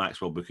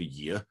Maxwell book a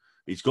year.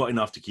 It's got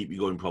enough to keep you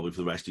going probably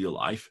for the rest of your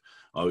life.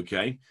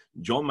 Okay.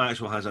 John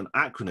Maxwell has an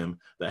acronym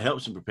that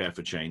helps him prepare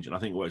for change, and I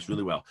think it works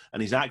really well.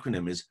 And his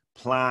acronym is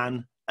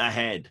Plan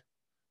Ahead.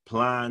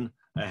 Plan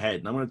Ahead.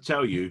 And I'm going to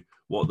tell you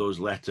what those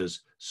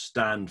letters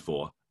stand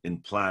for in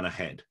Plan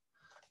Ahead.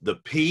 The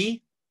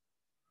P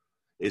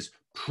is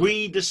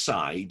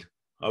pre-decide.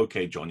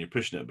 Okay, John, you're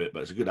pushing it a bit,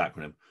 but it's a good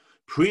acronym.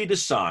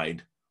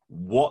 Pre-decide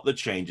what the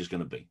change is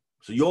going to be.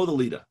 So you're the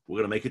leader. We're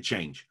going to make a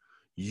change.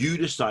 You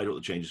decide what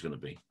the change is going to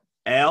be.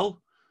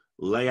 L,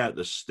 lay out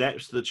the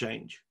steps to the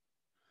change.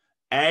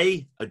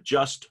 A,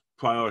 adjust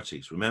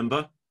priorities.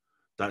 Remember,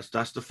 that's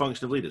the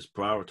function of leaders,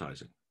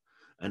 prioritizing.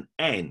 And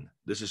N,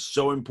 this is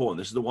so important.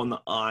 This is the one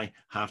that I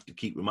have to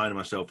keep reminding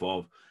myself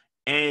of.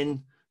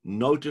 N,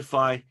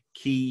 notify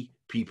key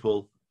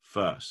people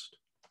first.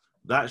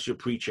 That's your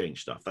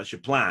pre-change stuff. That's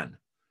your plan.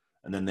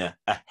 And then the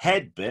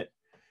ahead bit,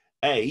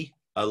 A,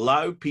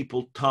 allow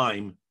people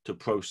time to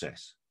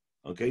process.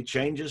 Okay,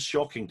 change is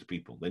shocking to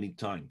people. They need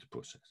time to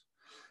process.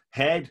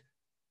 Head,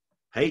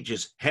 H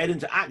is head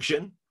into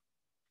action.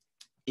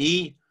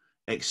 E,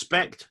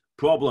 expect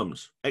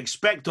problems.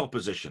 Expect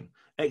opposition.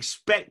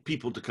 Expect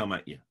people to come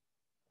at you.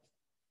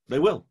 They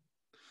will.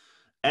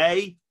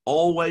 A,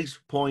 always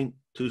point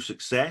to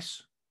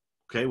success.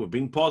 Okay, we're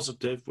being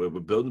positive. We're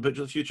building a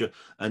picture of the future.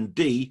 And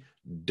D,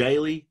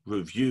 daily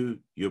review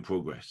your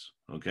progress.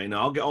 Okay,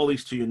 now I'll get all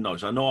these to your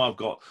notes. I know I've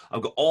got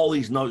all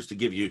these notes to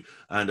give you,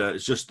 and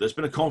there's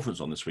been a conference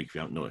on this week if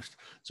you haven't noticed.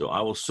 So I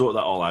will sort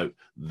that all out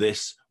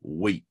this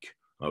week.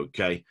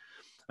 Okay,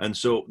 and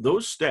so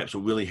those steps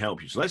will really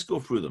help you. So let's go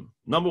through them.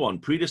 Number 1,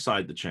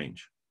 pre-decide the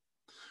change.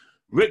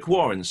 Rick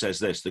Warren says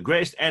this: the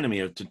greatest enemy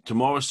of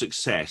tomorrow's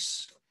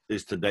success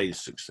is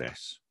today's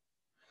success.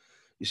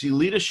 You see,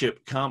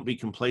 leadership can't be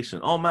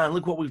complacent. Oh man,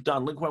 look what we've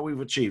done. Look what we've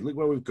achieved. Look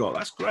where we've got.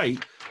 That's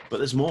great, but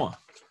there's more.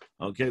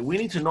 Okay, we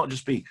need to not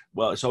just be,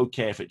 well, it's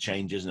okay if it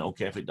changes and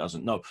okay if it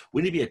doesn't. No,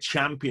 we need to be a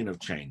champion of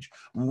change.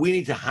 We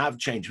need to have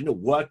change. We need to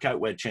work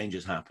out where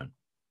changes happen.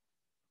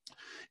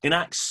 In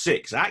Acts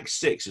 6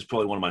 is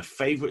probably one of my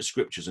favorite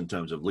scriptures in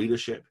terms of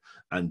leadership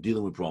and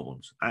dealing with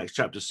problems. Acts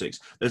chapter 6,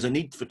 there's a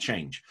need for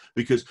change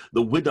because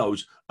the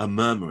widows are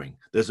murmuring.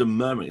 There's a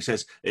murmuring.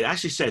 It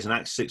actually says in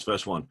Acts 6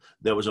 verse 1,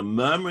 there was a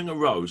murmuring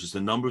arose as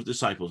the number of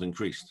disciples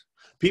increased.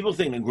 People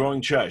think in a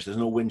growing church, there's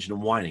no whinging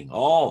and whining.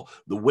 Oh,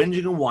 the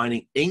whinging and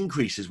whining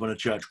increases when a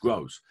church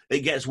grows.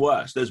 It gets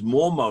worse. There's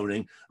more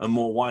moaning and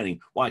more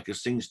whining. Why?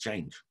 Because things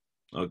change.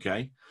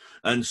 Okay.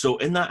 And so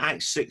in that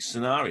Acts 6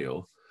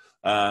 scenario,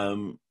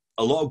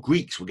 a lot of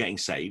Greeks were getting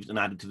saved and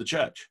added to the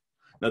church.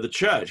 Now, the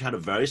church had a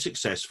very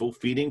successful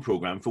feeding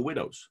program for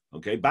widows.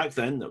 Okay, back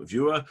then, if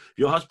your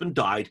husband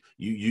died,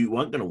 you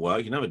weren't going to work,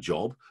 you didn't have a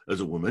job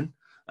as a woman,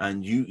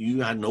 and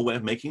you had no way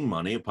of making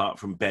money apart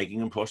from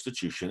begging and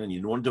prostitution, and you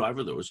didn't want to do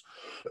either of those.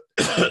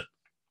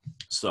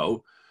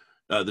 So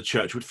the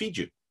church would feed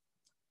you.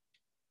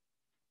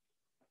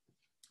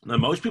 Now,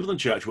 most people in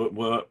church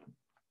were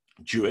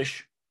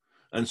Jewish,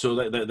 and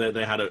so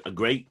they had a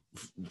great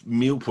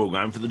meal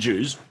program for the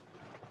Jews.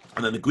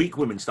 And then the Greek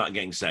women started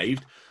getting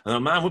saved. And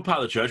then, man, we're part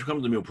of the church. We come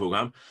to the meal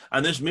program.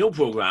 And this meal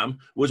program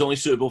was only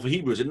suitable for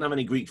Hebrews. It didn't have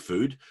any Greek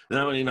food. They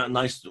didn't have any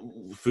nice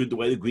food the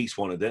way the Greeks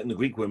wanted it. And the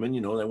Greek women, they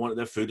wanted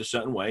their food a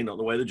certain way, not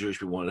the way the Jewish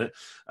people wanted it.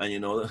 And,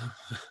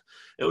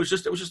 it was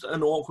just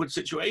an awkward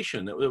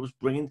situation. It was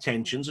bringing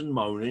tensions and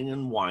moaning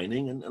and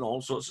whining and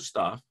all sorts of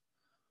stuff.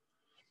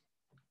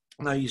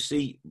 Now, you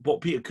see,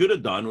 what Peter could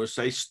have done was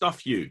say,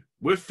 stuff you.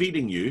 We're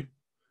feeding you.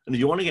 And if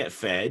you want to get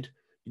fed,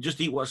 you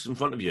just eat what's in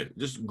front of you.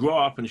 Just grow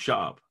up and shut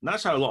up. And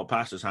that's how a lot of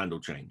pastors handle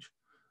change.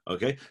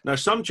 Okay. Now,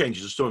 some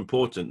changes are so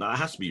important that it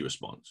has to be your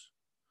response.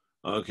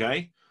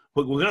 Okay.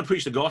 We're going to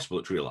preach the gospel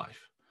at Tree of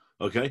Life.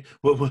 Okay,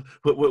 we're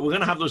going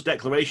to have those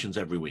declarations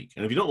every week,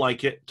 and if you don't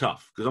like it,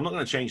 tough, because I'm not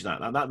going to change that.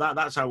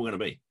 That's how we're going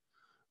to be.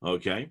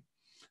 Okay,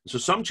 so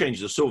some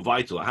changes are so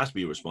vital it has to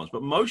be a response,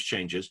 but most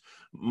changes,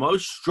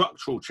 most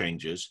structural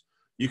changes,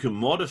 you can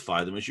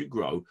modify them as you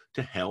grow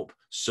to help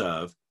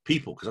serve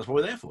people, because that's what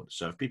we're there for, to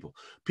serve people.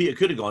 Peter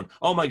could have gone,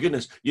 oh my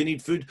goodness, you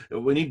need food,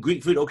 we need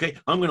Greek food. Okay,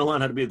 I'm going to learn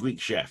how to be a Greek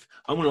chef.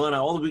 I'm going to learn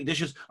how all the Greek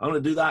dishes. I'm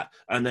going to do that.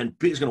 And then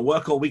Peter's going to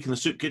work all week in the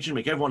soup kitchen,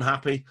 make everyone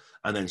happy.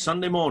 And then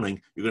Sunday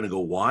morning, you're going to go,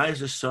 why is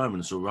this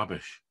sermon so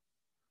rubbish?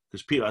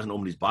 Because Peter hasn't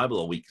opened his Bible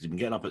all week because he's been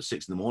getting up at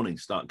 6 a.m. to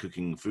start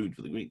cooking food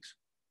for the Greeks.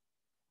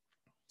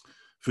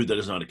 Food that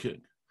doesn't know how to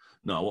cook.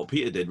 No, what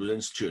Peter did was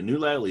institute a new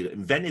layer leader,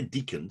 invented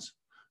deacons,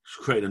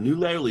 create a new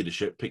layer of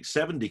leadership, pick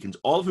 7 deacons,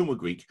 all of whom were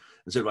Greek,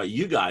 and said, right,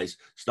 you guys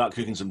start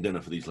cooking some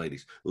dinner for these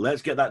ladies.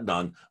 Let's get that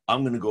done.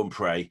 I'm going to go and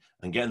pray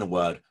and get in the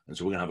word, and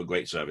so we're going to have a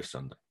great service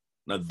Sunday.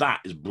 Now,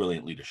 that is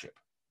brilliant leadership.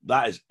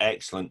 That is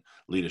excellent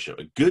leadership.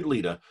 A good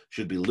leader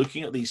should be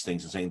looking at these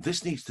things and saying,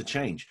 this needs to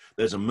change.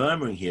 There's a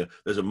murmuring here.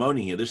 There's a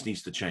moaning here. This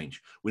needs to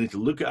change. We need to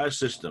look at our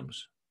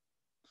systems.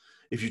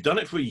 If you've done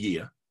it for a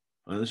year,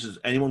 and this is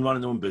anyone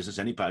running their own business,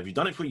 if you've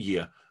done it for a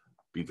year,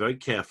 be very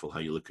careful how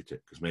you look at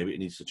it, because maybe it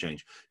needs to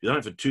change. If you've done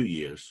it for 2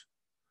 years,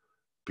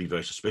 be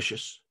very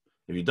suspicious.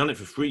 If you've done it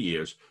for 3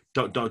 years,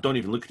 don't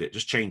even look at it.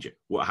 Just change it.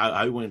 How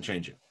are we going to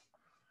change it?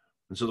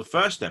 And so the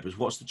first step is,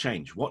 what's the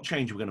change? What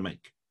change are we going to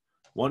make?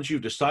 Once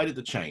you've decided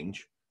the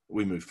change,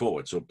 we move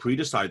forward. So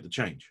pre-decide the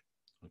change.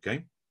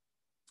 Okay?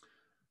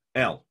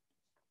 L,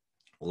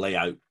 lay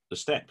out the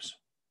steps.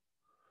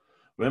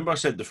 Remember I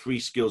said the 3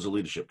 skills of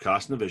leadership: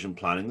 casting the vision,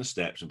 planning the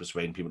steps, and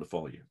persuading people to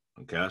follow you.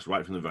 Okay, that's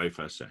right from the very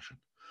first session.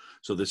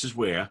 So this is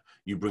where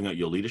you bring out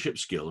your leadership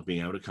skill of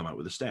being able to come out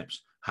with the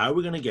steps. How are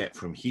we going to get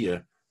from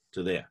here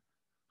to there?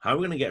 How are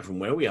we going to get from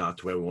where we are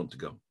to where we want to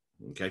go?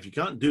 Okay, if you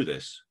can't do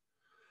this,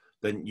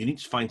 then you need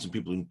to find some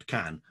people who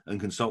can and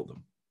consult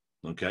them.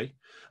 Okay,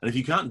 and if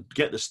you can't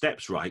get the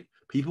steps right,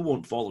 people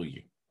won't follow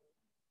you.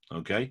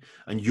 Okay,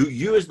 and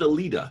you as the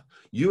leader,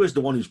 you as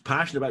the one who's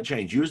passionate about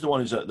change, you as the one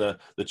who's the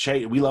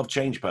change, we love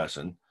change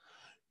person,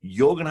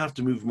 you're going to have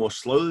to move more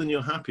slowly than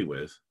you're happy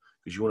with,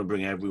 because you want to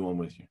bring everyone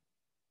with you.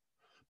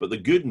 But the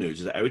good news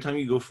is that every time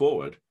you go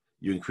forward,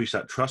 you increase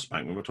that trust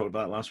bank. Remember I talked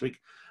about that last week?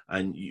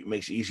 And it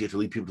makes it easier to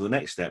lead people to the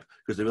next step,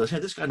 because they realize, hey,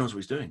 this guy knows what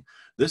he's doing.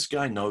 This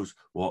guy knows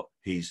what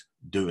he's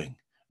doing.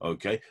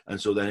 Okay.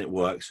 And so then it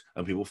works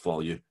and people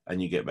follow you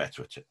and you get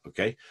better at it.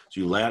 Okay.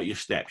 So you lay out your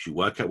steps, you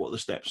work out what the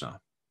steps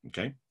are.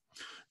 Okay.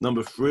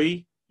 Number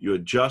 3, you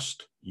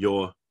adjust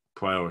your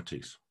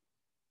priorities.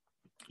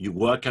 You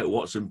work out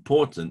what's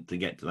important to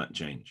get to that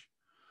change.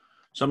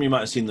 Some of you might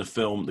have seen the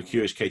film, The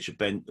Curious Case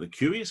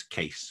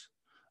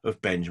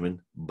of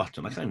Benjamin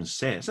Button. I can't even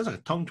say it. It sounds like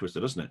a tongue twister,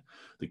 doesn't it?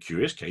 The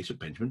Curious Case of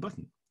Benjamin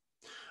Button.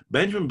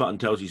 Benjamin Button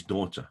tells his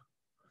daughter,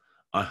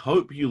 I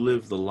hope you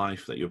live the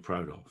life that you're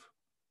proud of.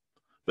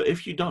 But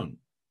if you don't,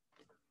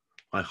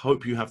 I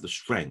hope you have the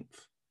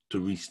strength to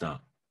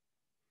restart.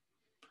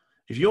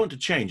 If you want to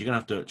change, you're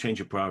going to have to change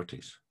your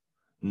priorities.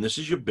 And this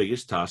is your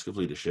biggest task of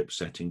leadership,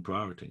 setting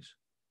priorities.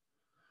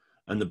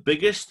 And the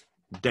biggest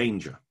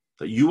danger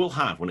that you will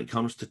have when it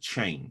comes to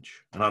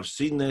change, and I've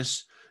seen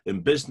this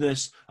in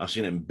business, I've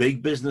seen it in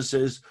big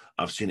businesses,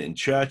 I've seen it in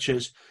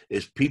churches,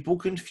 is people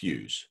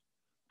confuse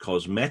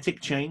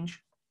cosmetic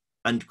change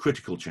and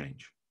critical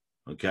change.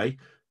 Okay?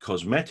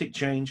 Cosmetic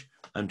change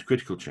and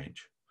critical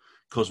change.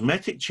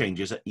 Cosmetic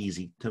changes are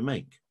easy to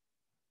make,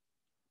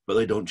 but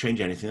they don't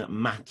change anything that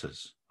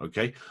matters.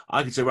 Okay?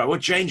 I could say, right, we're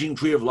changing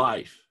Tree of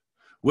Life.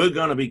 We're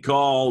going to be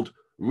called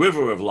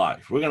River of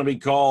Life. We're going to be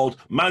called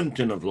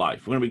Mountain of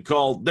Life. We're going to be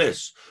called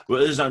this.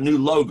 Well, this is our new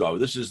logo.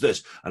 This is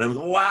this. And then,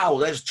 wow,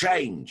 there's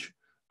change.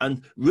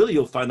 And really,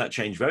 you'll find that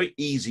change very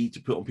easy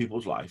to put on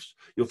people's lives.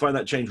 You'll find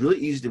that change really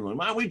easy to,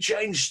 man, we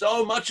changed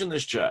so much in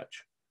this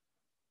church.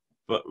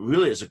 But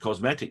really, it's a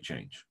cosmetic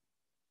change.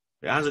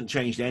 It hasn't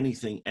changed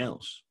anything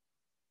else.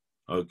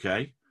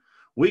 Okay?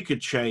 We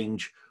could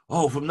change,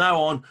 from now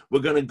on,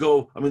 we're going to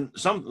go,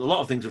 a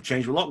lot of things have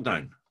changed with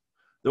lockdown.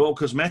 They're all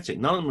cosmetic.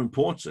 None of them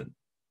important.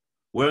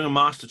 Wearing a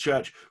mask to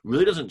church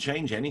really doesn't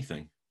change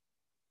anything.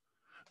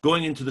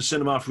 Going into the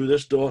cinema through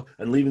this door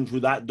and leaving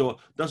through that door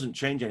doesn't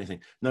change anything.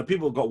 Now,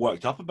 people got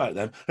worked up about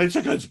them. It's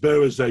a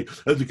conspiracy.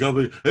 It's a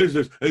company. It's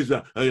this, it's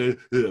that.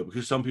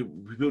 Because some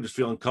people just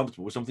feel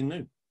uncomfortable with something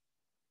new.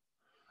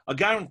 I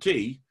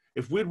guarantee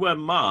if we'd wear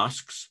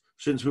masks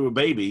since we were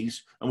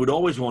babies and we'd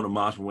always worn a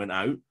mask when we went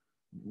out,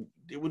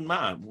 it wouldn't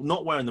matter.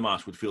 Not wearing the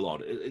mask would feel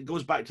odd. It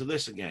goes back to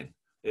this again.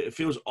 It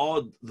feels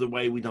odd the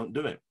way we don't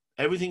do it.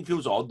 Everything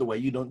feels odd the way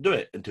you don't do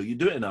it until you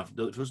do it enough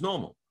until it feels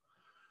normal.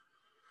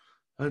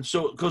 And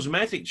so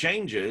cosmetic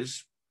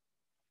changes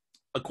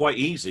are quite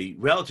easy,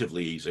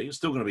 relatively easy. It's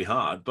still going to be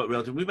hard, but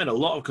relatively. We've made a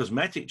lot of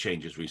cosmetic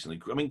changes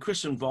recently. I mean,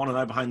 Chris and Vaughn and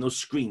I behind those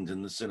screens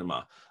in the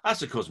cinema,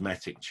 that's a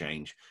cosmetic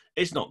change.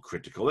 It's not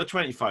critical. They're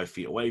 25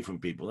 feet away from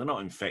people. They're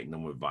not infecting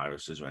them with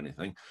viruses or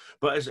anything,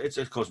 but it's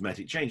a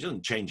cosmetic change. It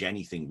doesn't change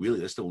anything really.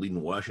 They're still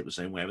leading worship the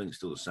same way. Everything's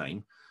still the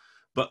same.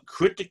 But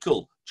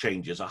critical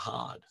changes are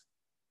hard.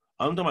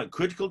 I'm talking about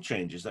critical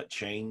changes that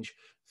change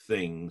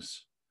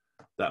things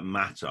that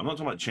matter. I'm not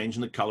talking about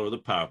changing the color of the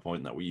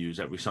PowerPoint that we use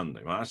every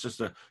Sunday, right? That's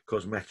just a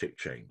cosmetic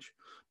change.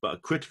 But a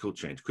critical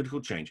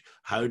change.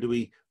 How do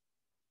we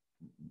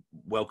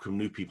welcome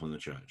new people in the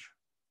church?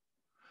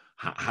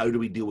 How do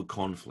we deal with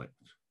conflict?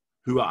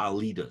 Who are our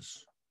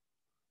leaders?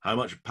 How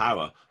much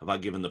power have I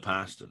given the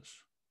pastors?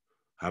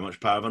 How much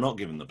power have I not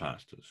given the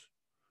pastors?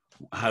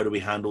 How do we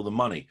handle the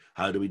money?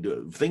 How do we do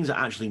it? Things that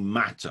actually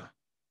matter.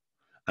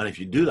 And if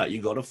you do that,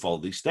 you've got to follow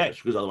these steps,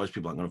 because otherwise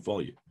people aren't going to follow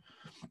you.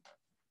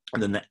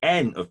 And then the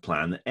N of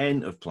plan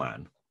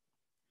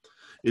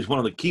is one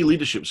of the key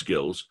leadership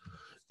skills,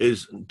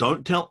 is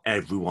don't tell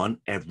everyone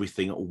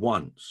everything at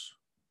once.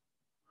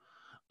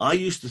 I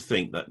used to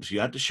think that if you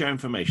had to share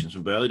information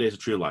from the early days of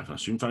Tree of Life, and I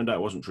soon found out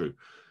it wasn't true,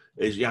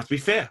 is you have to be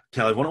fair.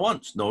 Tell everyone at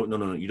once. No,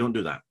 you don't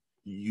do that.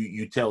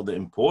 You tell the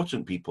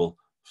important people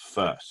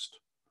first.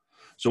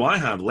 So I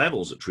have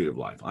levels at Tree of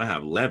Life. I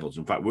have levels.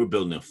 In fact, we're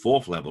building a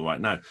 4th level right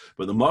now.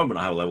 But at the moment,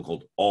 I have a level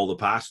called All the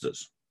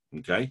Pastors.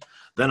 Okay.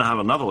 Then I have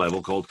another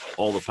level called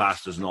All the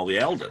Pastors and All the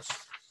Elders.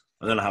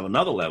 And then I have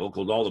another level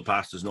called All the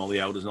Pastors and All the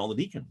Elders and All the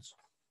Deacons.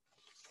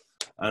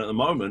 And at the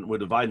moment, we're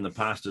dividing the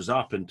pastors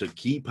up into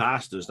key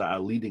pastors that are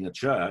leading a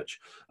church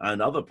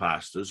and other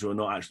pastors who are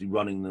not actually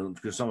running them,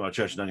 because some of our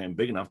churches are not getting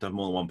big enough to have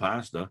more than one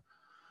pastor.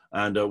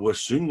 And we're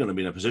soon going to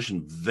be in a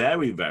position,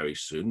 very, very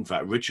soon. In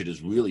fact, Richard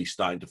is really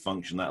starting to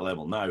function that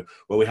level now,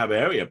 where we have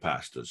area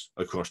pastors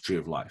across Tree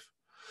of Life.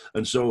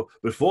 And so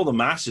before the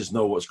masses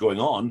know what's going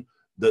on,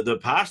 the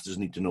pastors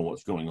need to know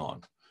what's going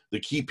on. The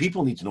key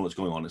people need to know what's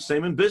going on. It's the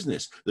same in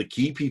business. The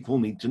key people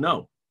need to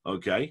know,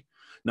 okay?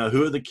 Now,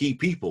 who are the key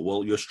people?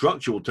 Well, your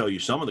structure will tell you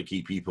some of the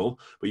key people,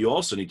 but you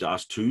also need to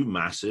ask 2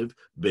 massive,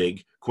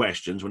 big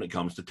questions when it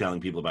comes to telling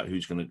people about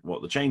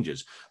what the change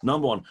is.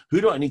 Number 1, who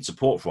do I need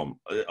support from?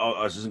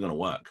 Or this isn't going to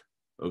work,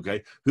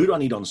 okay? Who do I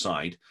need on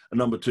side? And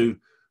number 2,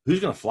 who's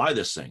going to fly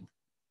this thing,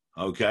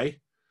 okay?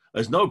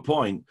 There's no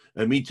point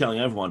in me telling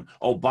everyone,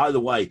 oh, by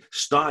the way,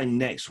 starting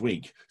next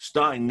week,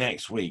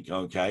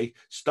 okay?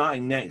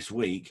 Starting next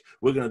week,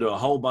 we're going to do a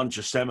whole bunch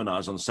of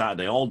seminars on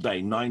Saturday, all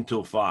day, 9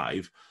 till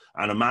 5.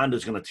 And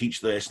Amanda's going to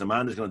teach this, and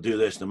Amanda's going to do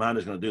this, and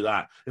Amanda's going to do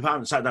that. If I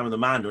haven't sat down with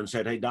Amanda and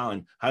said, hey,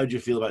 darling, how do you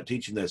feel about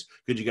teaching this?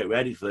 Could you get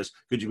ready for this?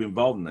 Could you be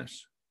involved in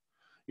this?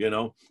 You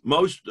know,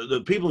 most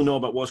the people who know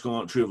about what's going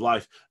on at Tree of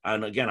Life,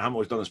 and again, I haven't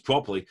always done this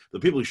properly, the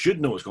people who should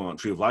know what's going on at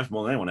Tree of Life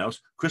more than anyone else,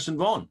 Chris and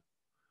Vaughn,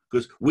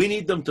 because we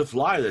need them to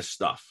fly this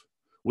stuff.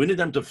 We need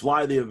them to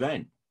fly the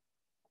event.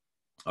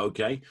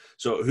 Okay,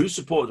 so whose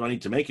support do I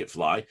need to make it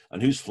fly,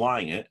 and who's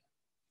flying it?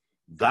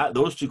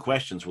 Those 2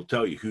 questions will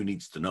tell you who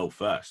needs to know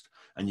first,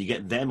 and you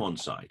get them on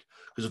side.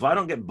 Because if I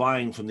don't get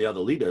buy-in from the other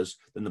leaders,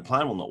 then the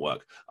plan will not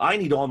work. I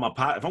need all my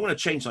if I'm going to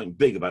change something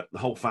big about the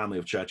whole family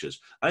of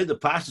churches, I need the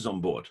pastors on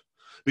board.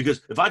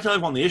 Because if I tell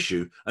everyone the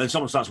issue and then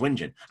someone starts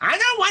whinging, I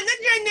don't want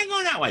the church to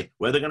go that way,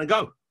 where they're going to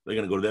go? They're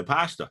going to go to their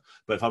pastor.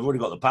 But if I've already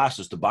got the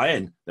pastors to buy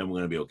in, then we're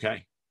going to be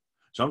okay.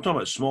 So I'm talking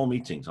about small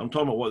meetings. I'm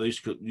talking about what they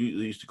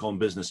used to call in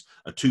business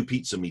a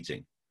 2-pizza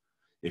meeting.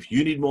 If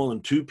you need more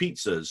than 2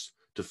 pizzas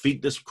to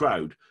feed this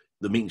crowd,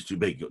 the meeting's too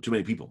big, too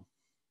many people,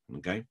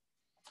 okay?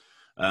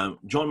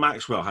 John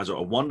Maxwell has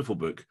a wonderful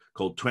book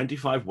called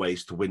 25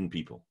 Ways to Win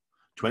People.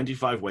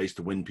 25 Ways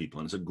to Win People.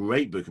 And it's a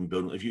great book in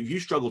building. If you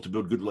struggle to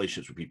build good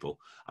relationships with people,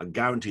 I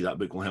guarantee that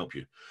book will help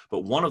you.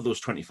 But one of those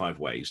 25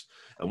 ways,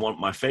 and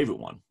my favorite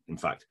one, in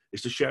fact,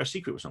 is to share a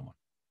secret with someone.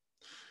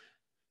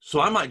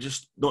 So I might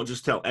not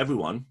just tell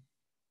everyone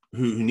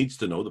who needs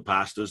to know, the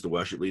pastors, the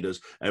worship leaders,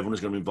 everyone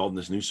who's going to be involved in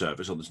this new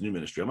service or this new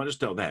ministry. I might just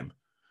tell them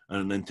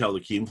and then tell the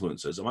key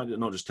influencers. I might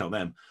not just tell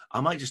them. I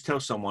might just tell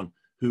someone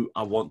who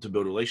I want to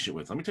build a relationship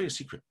with. Let me tell you a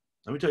secret.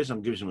 Let me tell you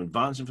something, give you some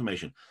advanced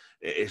information.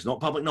 It's not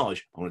public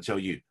knowledge. I'm going to tell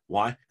you.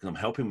 Why? Because I'm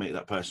helping make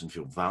that person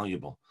feel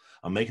valuable.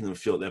 I'm making them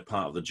feel they're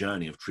part of the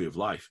journey of Tree of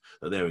Life,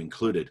 that they're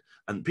included.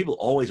 And people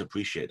always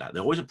appreciate that. They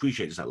always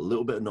appreciate just that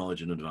little bit of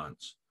knowledge in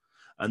advance.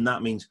 And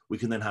that means we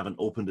can then have an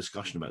open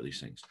discussion about these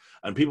things.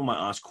 And people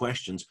might ask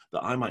questions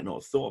that I might not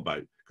have thought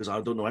about because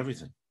I don't know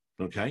everything,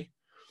 okay?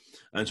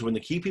 And so when the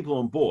key people are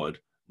on board,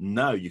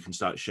 now you can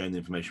start sharing the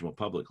information more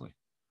publicly.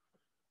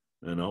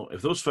 You know,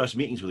 if those first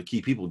meetings with the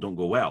key people don't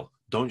go well,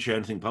 don't share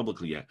anything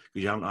publicly yet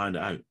because you haven't ironed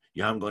it out.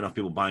 You haven't got enough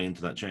people buying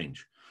into that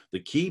change. The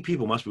key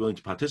people must be willing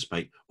to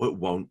participate or it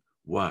won't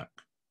work,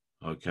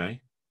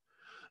 okay?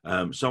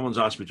 Someone's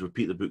asked me to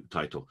repeat the book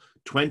title,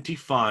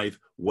 25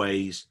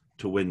 Ways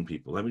to Win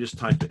People. Let me just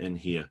type it in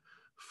here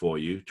for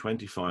you,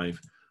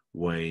 25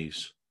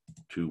 Ways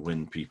to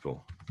Win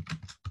People.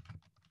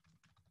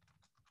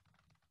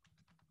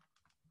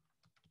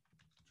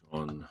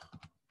 John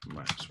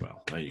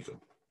Maxwell, there you go,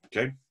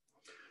 okay?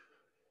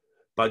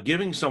 By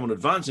giving someone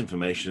advanced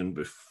information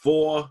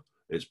before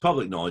it's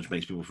public knowledge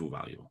makes people feel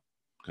valuable.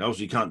 Okay,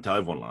 obviously, you can't tell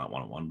everyone like that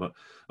one-on-one, but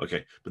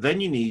okay. But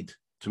then you need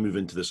to move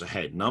into this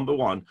ahead. Number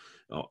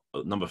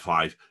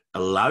 5,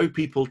 allow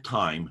people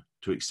time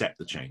to accept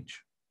the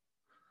change.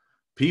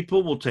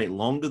 People will take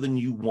longer than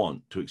you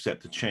want to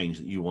accept the change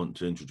that you want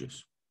to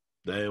introduce.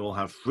 They will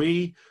have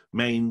 3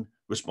 main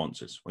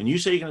responses. When you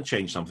say you're going to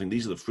change something,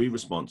 these are the 3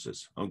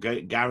 responses.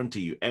 Okay,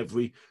 guarantee you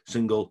every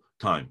single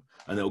time.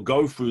 And they'll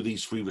go through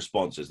these 3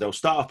 responses. They'll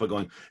start off by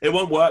going, it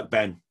won't work,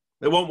 Ben.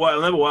 It won't work.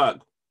 It'll never work.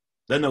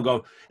 Then they'll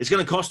go, it's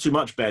going to cost too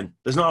much, Ben.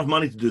 There's not enough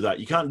money to do that.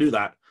 You can't do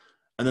that.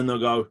 And then they'll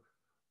go,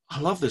 I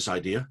love this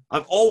idea.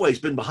 I've always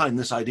been behind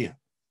this idea.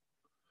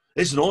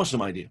 It's an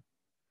awesome idea.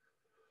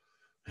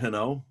 You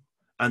know?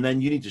 And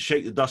then you need to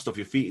shake the dust off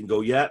your feet and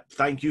go, yeah,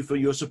 thank you for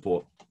your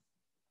support.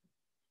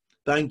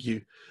 Thank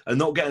you. And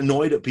not get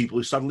annoyed at people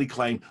who suddenly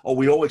claim, oh,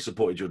 we always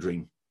supported your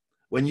dream.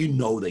 When you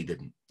know they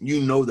didn't.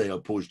 You know they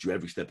opposed you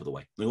every step of the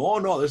way. They go, oh,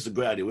 no, this is a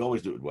great idea. We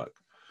always knew it would work.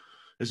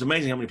 It's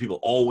amazing how many people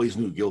always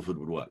knew Guildford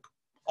would work.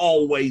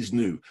 Always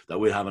knew that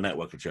we'd have a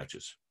network of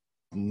churches.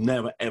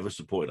 Never, ever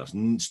supported us.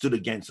 Stood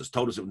against us.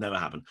 Told us it would never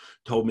happen.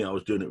 Told me I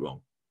was doing it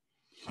wrong.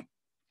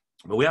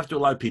 But we have to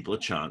allow people a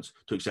chance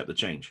to accept the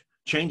change.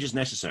 Change is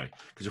necessary,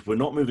 because if we're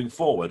not moving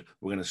forward,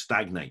 we're going to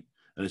stagnate.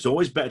 And it's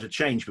always better to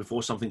change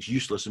before something's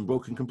useless and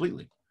broken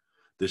completely.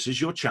 This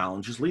is your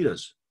challenge as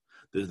leaders.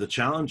 The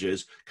challenge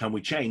is, can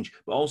we change?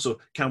 But also,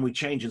 can we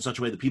change in such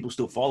a way that people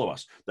still follow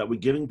us? That we're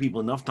giving people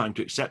enough time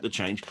to accept the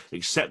change,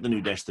 accept the new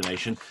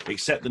destination,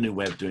 accept the new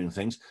way of doing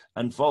things,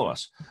 and follow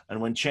us. And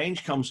when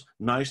change comes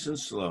nice and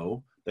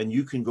slow, then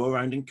you can go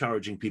around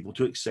encouraging people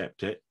to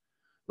accept it.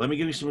 Let me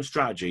give you some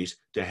strategies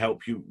to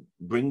help you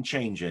bring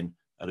change in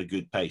at a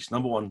good pace.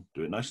 Number 1,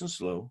 do it nice and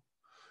slow.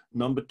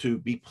 Number 2,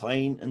 be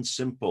plain and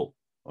simple.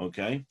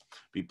 Okay?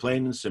 Be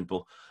plain and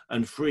simple.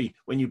 And 3,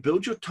 when you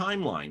build your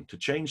timeline to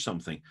change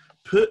something,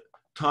 put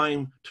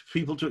time to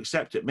people to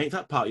accept it. Make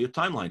that part of your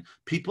timeline.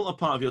 People are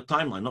part of your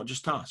timeline, not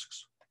just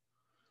tasks.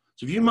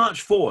 So if you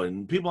march forward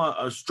and people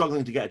are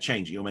struggling to get a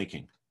change that you're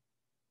making,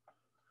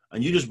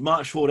 and you just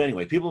march forward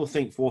anyway, people will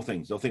think 4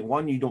 things. They'll think,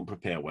 1, you don't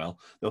prepare well.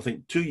 They'll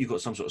think, 2, you've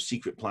got some sort of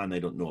secret plan they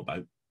don't know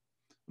about.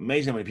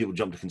 Amazing how many people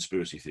jump to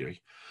conspiracy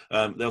theory.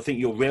 They'll think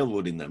you're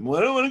railroading them. Well,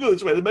 I don't want to go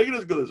this way. They're making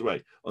us go this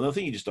way. Or they'll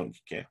think you just don't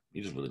care.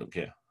 You just really don't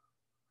care.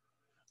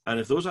 And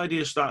if those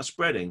ideas start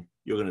spreading,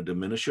 you're going to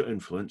diminish your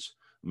influence,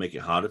 make it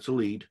harder to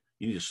lead.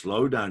 You need to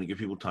slow down and give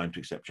people time to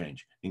accept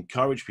change.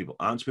 Encourage people,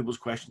 answer people's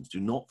questions. Do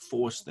not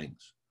force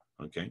things,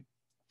 okay?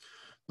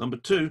 Number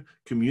 2,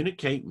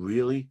 communicate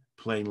really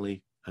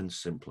plainly and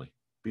simply.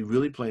 Be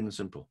really plain and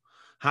simple.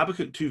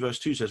 Habakkuk 2 verse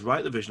 2 says,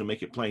 write the vision and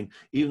make it plain.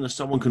 Even as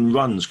someone can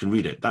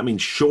read it. That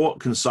means short,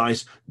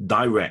 concise,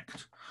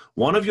 direct.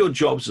 One of your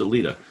jobs as a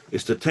leader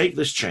is to take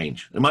this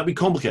change. It might be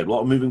complicated, a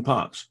lot of moving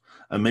parts,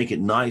 and make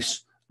it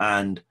nice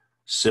and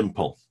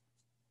simple.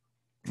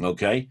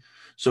 Okay?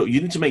 So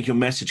you need to make your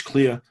message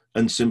clear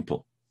and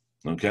simple.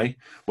 Okay?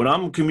 When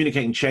I'm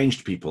communicating change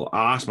to people,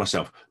 I ask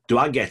myself, do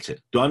I get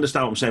it? Do I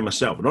understand what I'm saying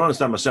myself? If I don't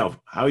understand myself,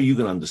 how are you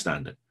going to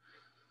understand it?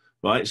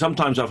 Right?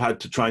 Sometimes I've had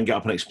to try and get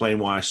up and explain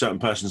why a certain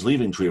person's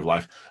leaving Tree of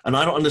Life, and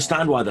I don't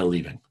understand why they're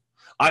leaving.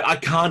 I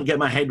can't get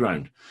my head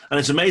around. And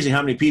it's amazing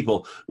how many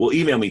people will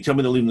email me, tell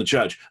me they're leaving the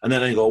church, and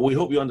then they go, we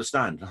hope you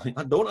understand. I think,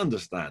 I don't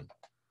understand.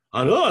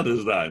 I don't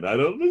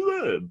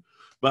understand.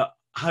 But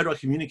how do I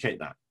communicate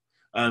that?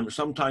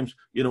 Sometimes,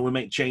 we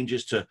make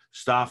changes to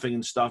staffing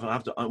and stuff, and I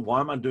have to,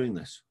 why am I doing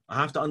this? I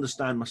have to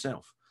understand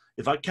myself.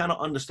 If I cannot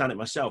understand it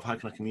myself, how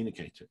can I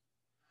communicate it?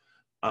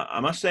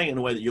 Am I saying it in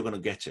a way that you're going to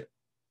get it?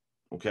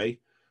 Okay?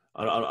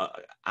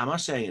 Am I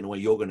saying it in a way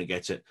you're going to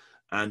get it?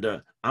 And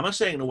am I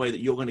saying it in a way that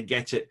you're going to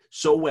get it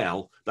so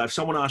well that if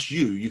someone asks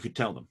you, you could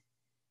tell them?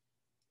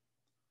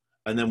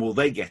 And then will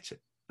they get it?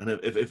 And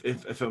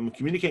if I'm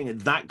communicating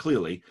it that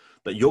clearly,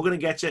 that you're going to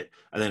get it,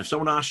 and then if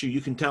someone asks you,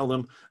 you can tell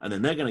them, and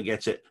then they're going to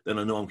get it, then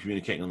I know I'm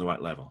communicating on the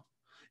right level.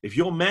 If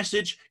your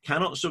message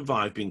cannot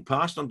survive being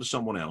passed on to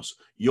someone else,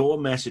 your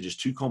message is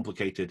too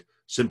complicated,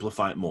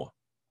 simplify it more.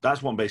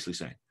 That's what I'm basically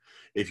saying.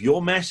 If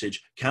your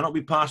message cannot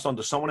be passed on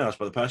to someone else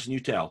by the person you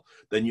tell,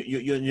 then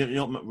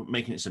you're not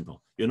making it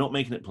simple. You're not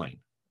making it plain.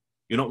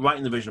 You're not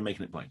writing the vision and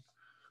making it plain.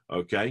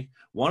 Okay?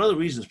 One of the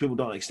reasons people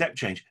don't accept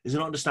change is they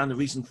don't understand the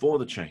reason for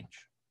the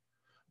change.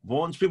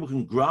 Once people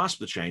can grasp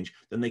the change,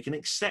 then they can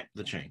accept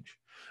the change.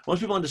 Once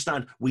people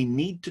understand we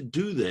need to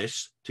do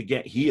this to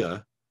get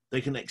here, they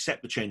can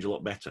accept the change a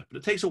lot better. But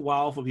it takes a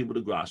while for people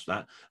to grasp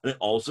that, and it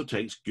also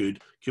takes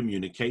good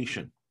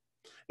communication.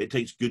 It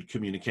takes good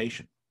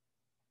communication.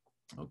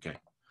 Okay.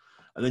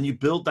 And then you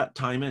build that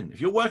time in.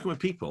 If you're working with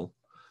people,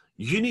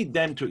 you need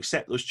them to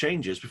accept those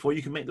changes before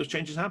you can make those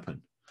changes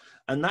happen.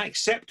 And that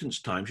acceptance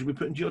time should be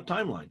put into your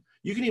timeline.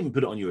 You can even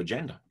put it on your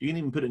agenda. You can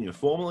even put it in your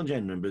formal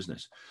agenda in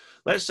business.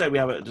 Let's say we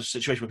have a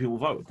situation where people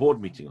vote, a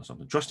board meeting or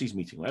something, trustees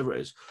meeting, whatever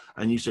it is.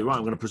 And you say, right,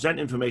 I'm going to present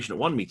information at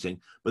one meeting,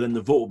 but then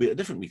the vote will be at a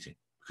different meeting.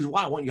 Because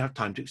why? I want you to have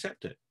time to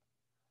accept it.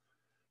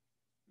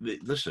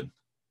 Listen,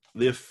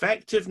 the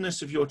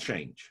effectiveness of your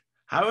change,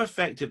 how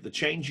effective the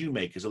change you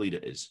make as a leader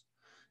is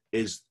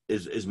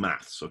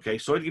maths, okay?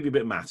 Sorry to give you a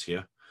bit of maths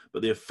here,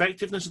 but the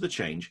effectiveness of the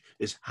change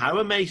is how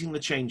amazing the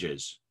change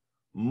is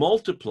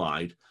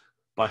multiplied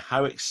by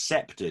how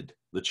accepted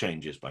the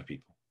change is by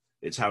people.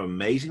 It's how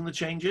amazing the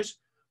change is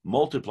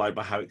multiplied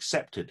by how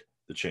accepted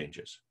the change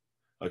is.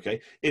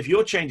 Okay, if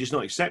your change is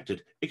not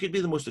accepted, it could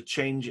be the most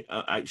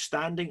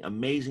outstanding,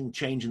 amazing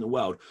change in the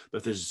world. But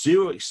if there's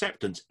zero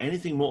acceptance,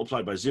 anything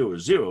multiplied by zero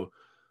is zero,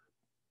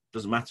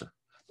 doesn't matter.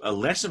 A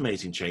less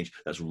amazing change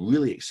that's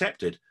really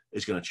accepted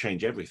is going to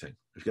change everything.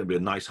 It's going to be a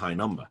nice high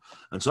number.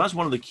 And so that's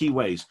one of the key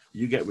ways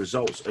you get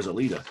results as a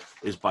leader,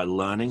 is by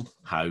learning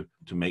how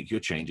to make your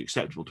change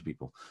acceptable to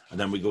people. And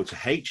then we go to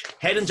H,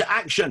 head into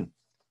action.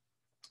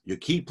 Your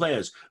key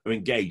players are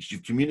engaged.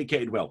 You've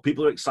communicated well.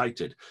 People are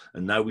excited.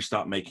 And now we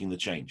start making the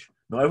change.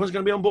 Not everyone's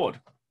going to be on board.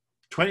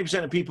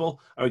 20% of people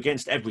are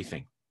against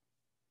everything.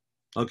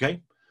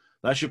 Okay?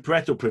 That's your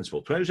Pareto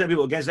principle. 20% of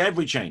people against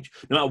every change.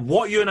 No matter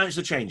what you announce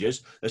the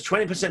changes, there's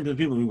 20% of the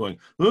people who are going,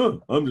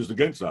 oh, I'm just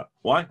against that.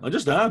 Why? I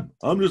just am.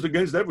 I'm just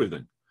against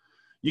everything.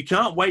 You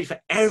can't wait for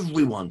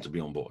everyone to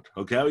be on board.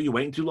 Okay? Or you're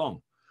waiting too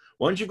long.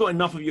 Once you've got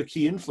enough of your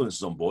key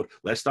influences on board,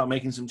 let's start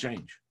making some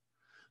change.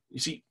 You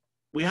see,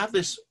 we have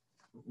this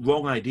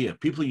wrong idea.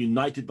 People are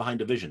united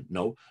behind a vision.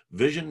 No,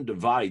 vision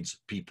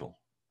divides people.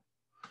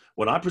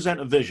 When I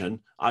present a vision,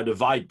 I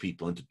divide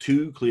people into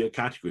two clear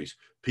categories: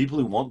 people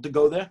who want to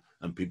go there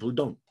and people who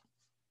don't.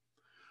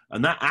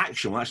 And that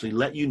action will actually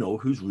let you know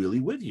who's really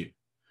with you.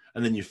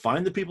 And then you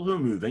find the people who are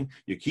moving,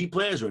 your key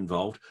players are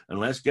involved, and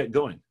let's get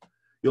going.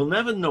 You'll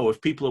never know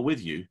if people are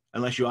with you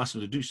unless you ask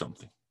them to do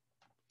something.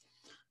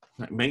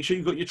 Make sure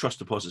you've got your trust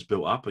deposits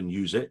built up and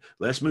use it.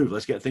 Let's move.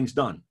 Let's get things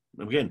done.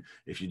 And again,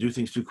 if you do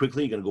things too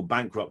quickly, you're going to go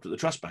bankrupt at the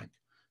trust bank.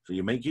 So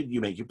you make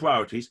your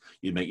priorities,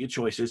 you make your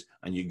choices,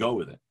 and you go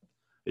with it.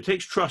 It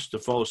takes trust to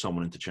follow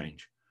someone into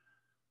change.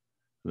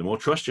 The more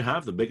trust you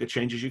have, the bigger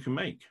changes you can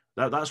make.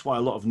 That's why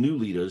a lot of new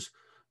leaders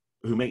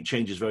who make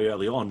changes very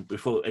early on,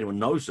 before anyone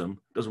knows them,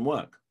 doesn't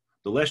work.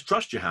 The less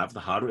trust you have, the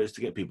harder it is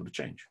to get people to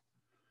change.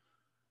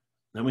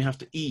 Then we have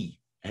to E,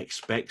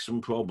 expect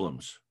some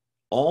problems.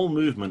 All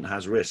movement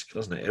has risk,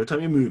 doesn't it? Every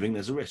time you're moving,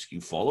 there's a risk. You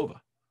fall over.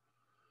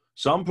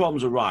 Some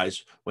problems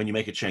arise when you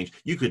make a change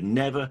you could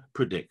never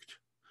predict.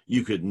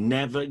 You could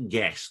never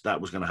guess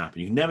that was going to happen.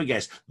 You could never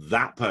guess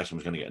that person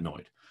was going to get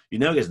annoyed. You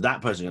never guess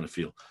that person is going to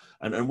feel.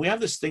 And we have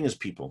this thing as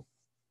people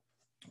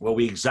where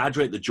we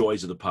exaggerate the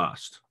joys of the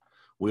past.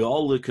 We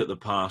all look at the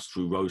past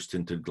through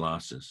rose-tinted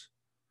glasses.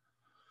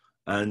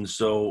 And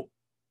so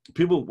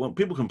when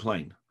people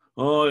complain,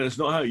 oh, it's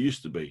not how it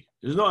used to be.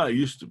 It's not how it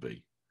used to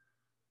be.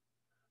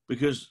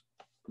 Because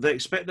they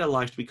expect their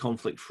life to be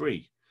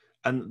conflict-free.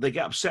 And they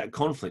get upset at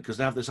conflict because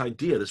they have this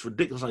idea, this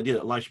ridiculous idea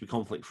that life should be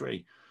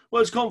conflict-free.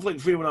 Well, it's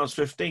conflict-free when I was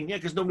 15. Yeah,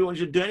 because nobody wanted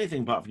you to do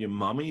anything apart from your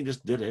mum, and you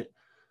just did it.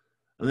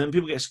 And then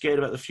people get scared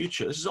about the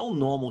future. This is all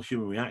normal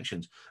human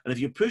reactions. And if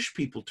you push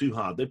people too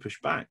hard, they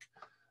push back.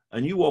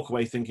 And you walk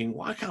away thinking,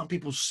 why can't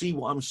people see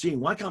what I'm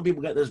seeing? Why can't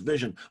people get this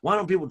vision? Why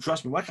don't people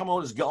trust me? Why can't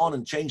all this get on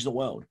and change the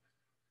world?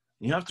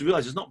 And you have to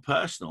realize it's not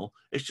personal.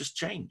 It's just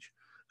change.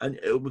 And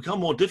it will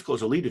become more difficult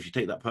as a leader if you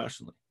take that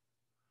personally.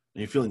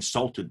 And you feel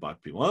insulted by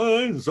people.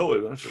 Oh, I'm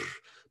insulted.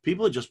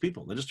 People are just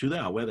people. They're just who they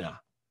are, where they are.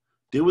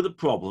 Deal with the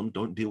problem.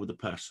 Don't deal with the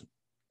person.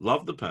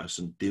 Love the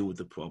person. Deal with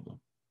the problem.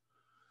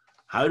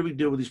 How do we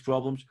deal with these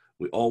problems?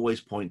 We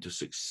always point to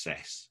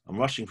success. I'm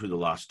rushing through the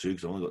last two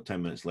because I've only got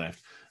 10 minutes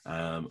left.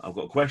 I've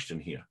got a question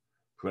here.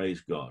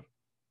 Praise God.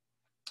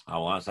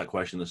 I'll ask that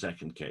question in the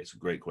second case. A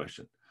great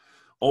question.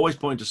 Always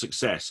point to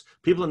success.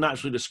 People are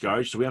naturally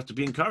discouraged, so we have to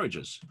be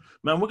encouragers.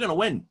 Man, we're going to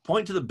win.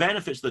 Point to the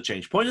benefits of the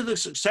change. Point to the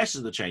successes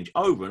of the change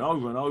over and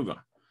over and over.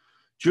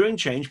 During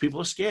change,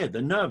 people are scared.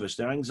 They're nervous.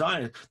 They're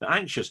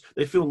anxious.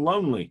 They feel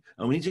lonely.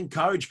 And we need to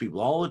encourage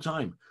people all the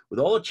time. With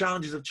all the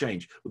challenges of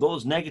change, with all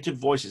those negative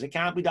voices, it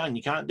can't be done.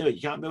 You can't do it.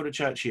 You can't build a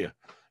church here.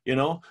 You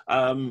know,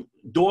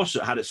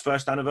 Dorset had its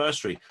first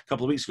anniversary a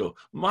couple of weeks ago.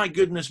 My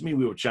goodness me,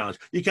 we were challenged.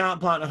 You can't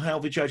plant a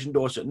healthy church in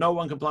Dorset. No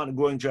one can plant a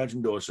growing church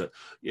in Dorset.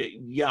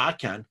 Yeah, I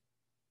can.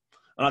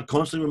 And I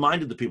constantly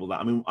reminded the people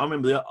that. I mean, I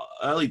remember the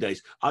early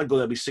days, I'd go,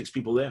 there'd be 6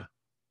 people there.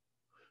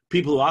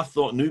 People who I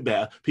thought knew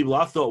better, people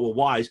I thought were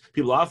wise,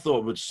 people I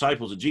thought were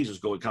disciples of Jesus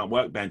go, it can't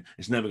work, Ben.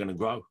 It's never going to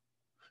grow.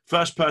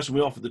 First person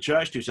we offered the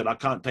church to said, I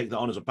can't take that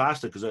on as a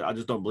pastor because I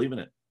just don't believe in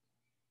it.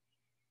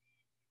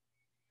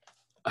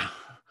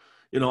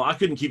 You know, I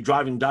couldn't keep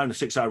driving down a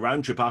 6-hour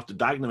round trip after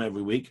Dagenham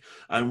every week.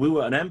 And we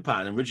were an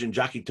empire, and Richard and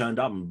Jackie turned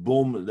up, and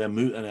boom, they're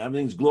and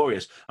everything's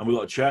glorious. And we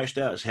got a church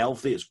there. It's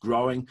healthy. It's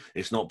growing.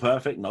 It's not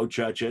perfect. No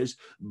church is,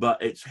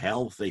 but it's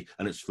healthy,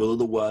 and it's full of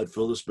the word,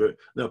 full of the spirit.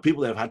 There are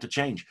people that have had to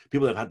change.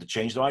 People that have had to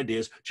change their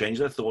ideas, change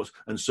their thoughts,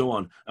 and so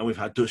on. And we've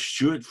had to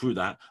steward through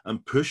that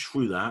and push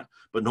through that,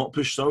 but not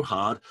push so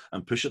hard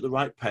and push at the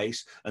right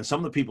pace. And some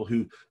of the people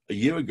who a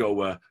year ago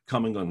were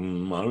coming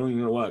on, I don't think it's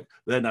going to work,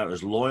 they're now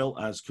as loyal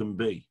as can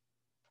be.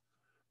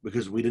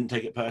 Because we didn't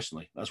take it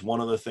personally. That's one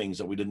of the things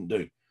that we didn't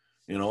do.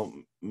 You know,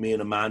 me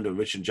and Amanda,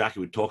 Rich and Jackie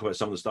would talk about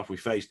some of the stuff we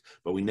faced,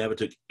 but we never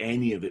took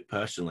any of it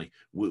personally.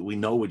 We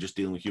know we're just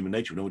dealing with human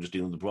nature. We know we're just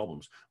dealing with the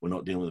problems. We're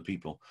not dealing with the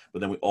people.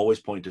 But then we always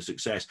point to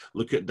success.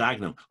 Look at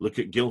Dagenham. Look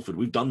at Guildford.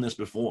 We've done this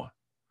before.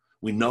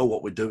 We know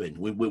what we're doing.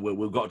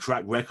 We've got a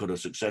track record of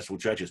successful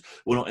churches.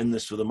 We're not in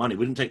this for the money.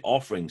 We didn't take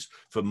offerings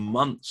for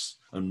months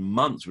and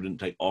months. We didn't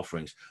take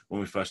offerings when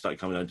we first started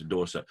coming down to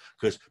Dorset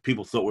because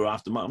people thought we were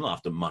after money. I'm not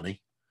after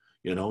money,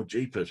 you know,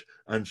 jeepers.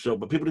 And so,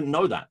 but people didn't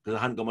know that because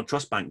I hadn't got my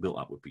trust bank built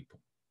up with people.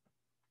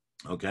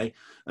 Okay.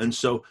 And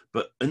so,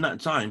 but in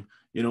that time,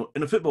 you know,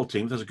 in a football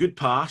team, if there's a good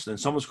pass and then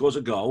someone scores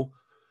a goal,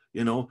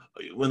 you know,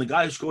 when the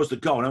guy scores the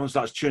goal and everyone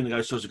starts cheering the guy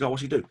who scores the goal,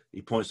 what's he do?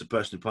 He points to the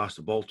person who passed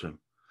the ball to him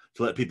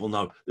to let people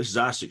know this is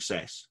our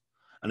success.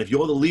 And if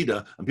you're the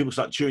leader and people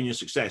start cheering your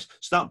success,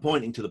 start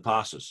pointing to the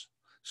passers.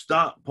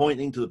 Start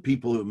pointing to the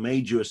people who have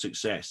made you a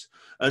success.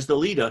 As the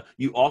leader,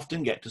 you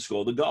often get to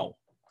score the goal.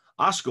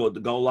 I scored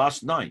the goal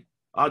last night.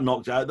 I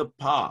knocked it out of the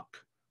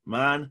park,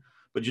 man.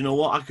 But you know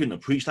what? I couldn't have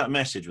preached that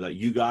message without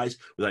you guys,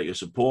 without your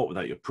support,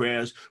 without your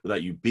prayers,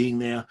 without you being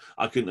there.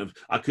 I couldn't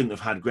have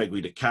had Gregory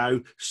the Cow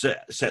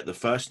set the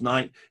first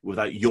night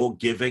without your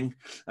giving,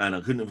 and I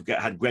couldn't have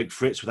had Greg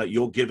Fritz without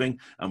your giving,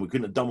 and we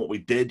couldn't have done what we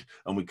did,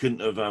 and we couldn't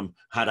have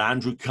had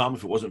Andrew come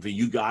if it wasn't for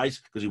you guys,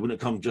 because he wouldn't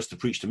have come just to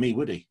preach to me,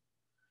 would he?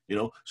 You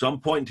know, so I'm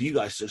pointing to you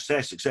guys,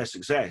 success, success,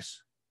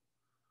 success.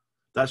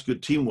 That's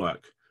good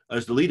teamwork.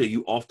 As the leader,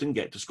 you often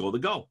get to score the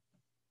goal.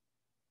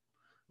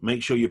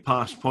 Make sure you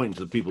pass pointing to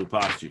the people who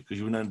passed you because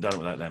you wouldn't have done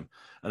it without them.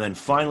 And then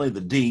finally, the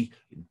D,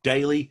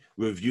 daily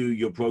review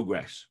your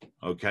progress.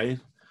 Okay?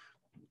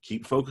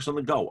 Keep focused on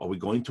the goal. Are we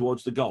going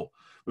towards the goal?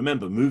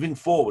 Remember, moving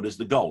forward is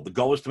the goal. The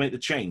goal is to make the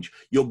change.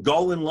 Your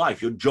goal in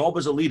life, your job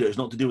as a leader is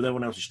not to deal with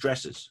everyone else's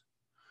stresses.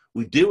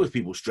 We deal with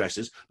people's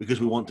stresses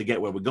because we want to get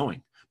where we're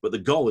going. But the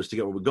goal is to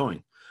get where we're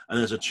going. And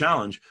there's a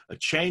challenge. A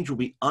change will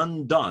be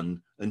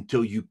undone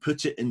until you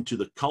put it into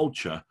the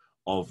culture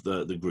of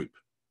the group.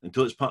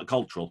 Until it's part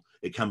cultural,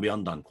 it can be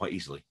undone quite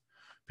easily.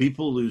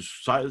 People lose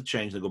sight of the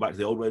change. They go back to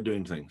the old way of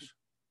doing things.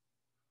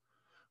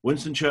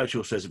 Winston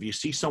Churchill says, if you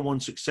see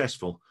someone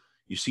successful,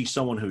 you see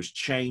someone who's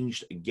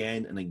changed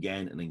again and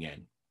again and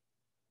again.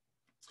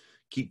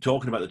 Keep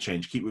talking about the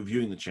change. Keep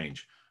reviewing the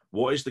change.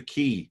 What is the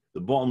key? The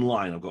bottom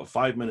line. I've got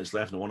 5 minutes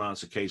left and I want to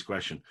answer Kay's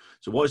question.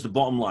 So what is the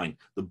bottom line?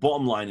 The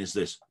bottom line is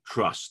this: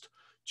 trust.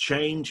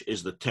 Change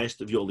is the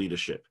test of your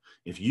leadership.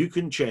 If you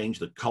can change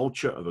the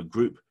culture of a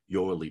group,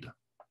 you're a leader.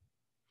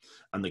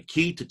 And the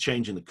key to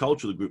changing the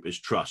culture of the group is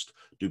trust.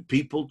 Do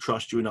people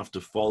trust you enough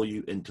to follow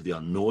you into the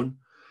unknown?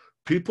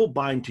 People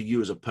buy into you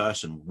as a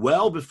person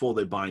well before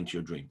they buy into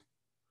your dream.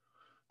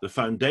 The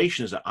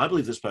foundation is that I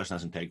believe this person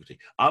has integrity.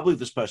 I believe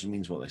this person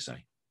means what they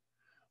say.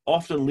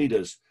 Often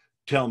leaders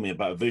tell me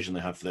about a vision they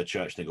have for their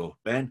church. They go,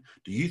 Ben,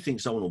 do you think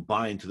someone will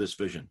buy into this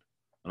vision?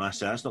 And I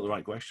say, that's not the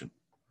right question.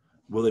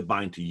 Will they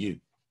buy into you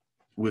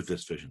with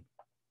this vision?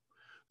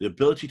 The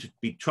ability to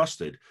be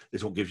trusted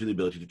is what gives you the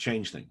ability to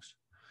change things.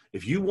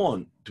 If you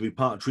want to be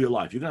part of Tree of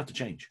Life, you're going to have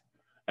to change.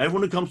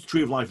 Everyone who comes to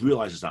Tree of Life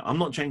realizes that. I'm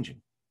not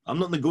changing. I'm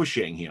not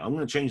negotiating here. I'm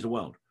going to change the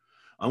world.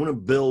 I'm going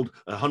to build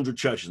 100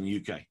 churches in the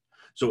UK.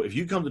 So if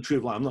you come to Tree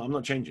of Life, I'm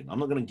not changing. I'm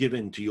not going to give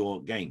in to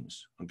your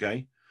games,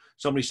 okay?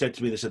 Somebody said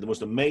to me, they said, the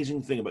most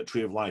amazing thing about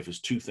Tree of Life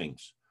is two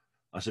things.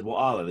 I said, what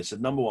are they? They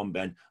said, number one,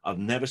 Ben, I've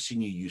never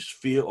seen you use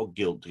fear or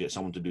guilt to get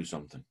someone to do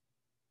something.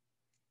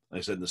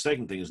 They said, the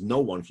second thing is no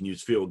one can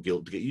use fear or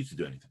guilt to get you to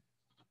do anything.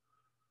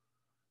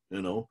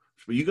 You know,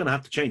 but you're going to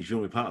have to change if you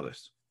want to be part of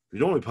this. If you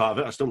don't want to be part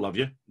of it, I still love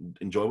you.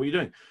 Enjoy what you're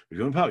doing. If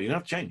you want to be part of it, you're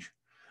going to have to change.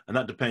 And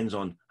that depends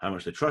on how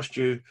much they trust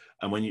you.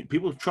 And when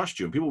people trust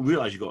you and people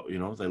realize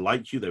they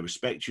like you, they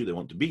respect you, they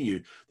want to be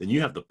you, then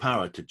you have the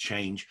power to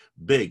change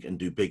big and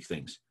do big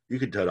things. You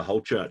could turn a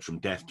whole church from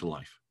death to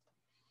life.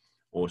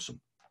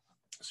 Awesome.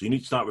 So you need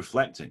to start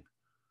reflecting.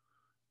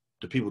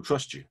 Do people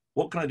trust you?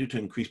 What can I do to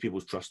increase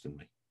people's trust in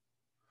me?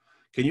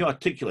 Can you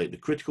articulate the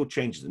critical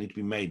changes that need to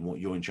be made in what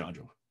you're in charge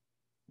of?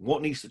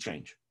 What needs to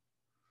change?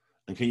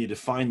 And can you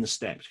define the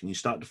steps? Can you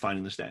start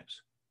defining the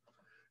steps?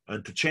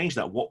 And to change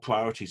that, what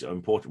priorities are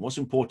important? What's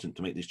important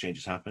to make these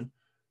changes happen?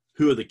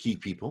 Who are the key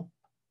people?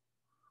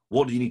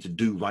 What do you need to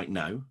do right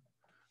now?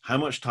 How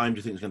much time do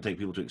you think it's going to take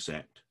people to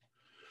accept?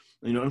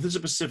 You know, if there's a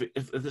specific,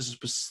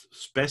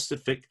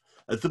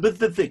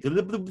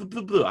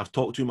 I've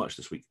talked too much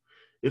this week.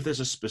 If there's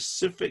a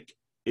specific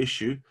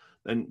issue,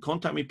 then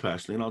contact me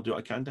personally and I'll do what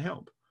I can to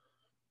help.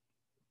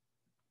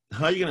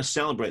 How are you going to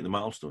celebrate the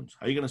milestones?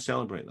 How are you going to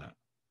celebrate that?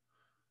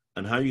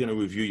 And how are you going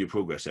to review your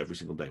progress every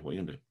single day? What are you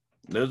going to do?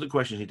 Those are the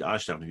questions you need to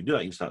ask yourself. If you do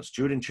that, you can start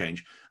stewarding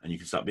change and you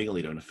can start being a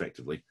leader and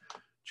effectively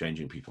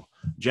changing people.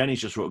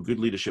 Jenny's just wrote, good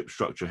leadership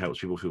structure helps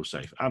people feel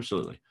safe.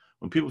 Absolutely.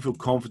 When people feel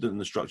confident in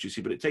the structure, you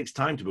see, but it takes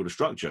time to build a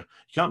structure.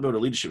 You can't build a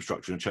leadership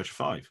structure in a church of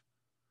 5.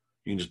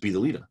 You can just be the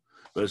leader.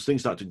 But as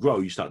things start to grow,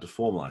 you start to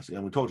formalize.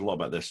 And we talked a lot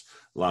about this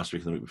last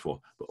week and the week before.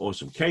 But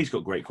awesome. Kay's got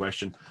a great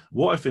question.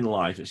 What if in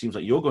life it seems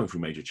like you're going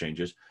through major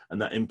changes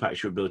and that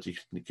impacts your ability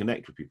to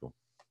connect with people?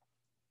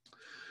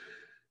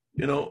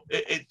 You know,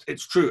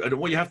 it's true. And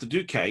what you have to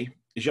do, Kay,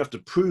 is you have to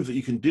prove that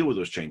you can deal with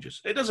those changes.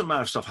 It doesn't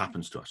matter if stuff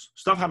happens to us.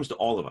 Stuff happens to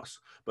all of us.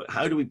 But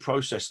how do we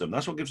process them?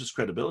 That's what gives us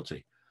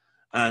credibility.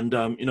 And,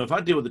 you know, if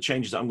I deal with the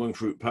changes that I'm going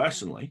through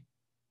personally,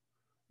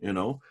 you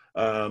know,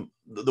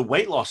 the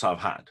weight loss I've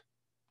had,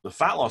 the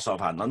fat loss I've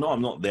had, and I know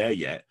I'm not there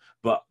yet,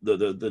 but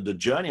the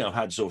journey I've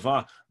had so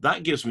far,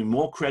 that gives me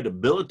more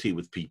credibility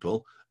with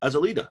people as a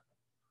leader.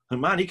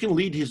 And man, he can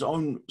lead his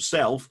own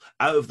self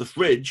out of the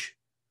fridge,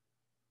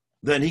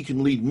 then he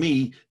can lead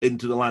me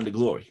into the land of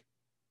glory.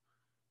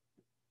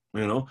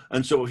 You know,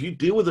 and so if you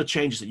deal with the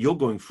changes that you're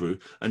going through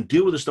and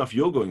deal with the stuff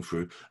you're going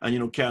through, and, you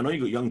know, Kay, I know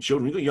you've got young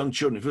children,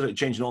 it feels like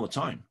changing all the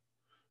time.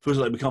 It feels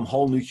like they become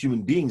whole new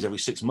human beings every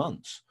 6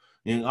 months.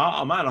 You know,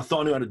 oh man, I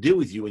thought I knew how to deal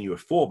with you when you were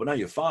 4, but now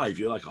you're 5.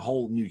 You're like a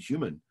whole new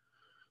human.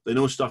 They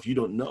know stuff you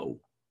don't know.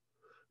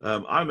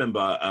 I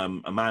remember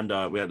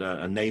Amanda, we had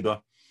a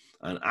neighbor,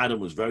 and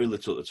Adam was very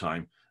little at the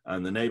time,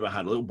 and the neighbor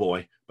had a little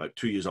boy, about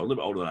 2 years old, a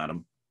little bit older than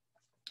Adam.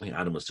 I think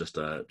Adam was just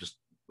a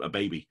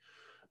baby.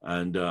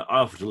 And I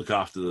offered to look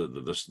after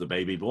the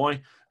baby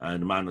boy,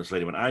 and the man and this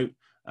lady went out,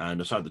 and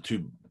decided the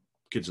 2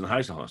 kids in the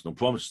house. I thought, that's no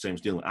problem, it's the same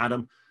as dealing with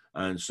Adam.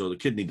 And so the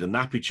kid needed a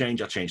nappy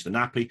change. I changed the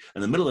nappy.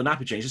 In the middle of the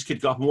nappy change, this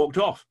kid got up and walked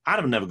off.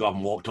 Adam never got up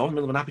and walked off in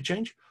the middle of a nappy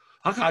change.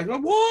 I go,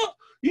 what?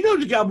 You don't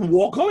just get up and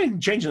walk off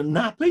and change a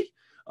nappy?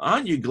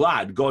 Aren't you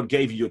glad God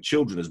gave you your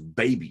children as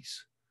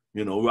babies,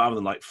 you know, rather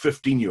than like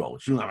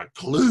 15-year-olds? You don't have a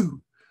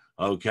clue.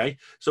 Okay?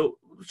 So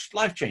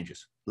life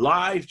changes.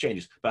 Life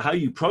changes. But how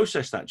you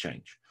process that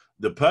change,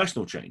 the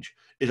personal change,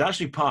 is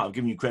actually part of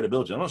giving you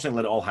credibility. I'm not saying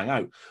let it all hang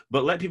out,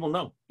 but let people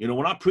know. You know,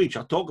 when I preach,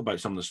 I talk about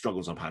some of the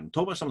struggles I've had and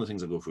talk about some of the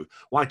things I go through.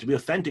 Why? To be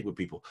authentic with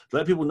people. To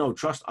let people know,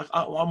 trust,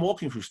 I'm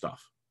walking through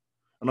stuff.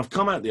 And I've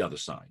come out the other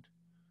side.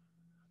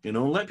 You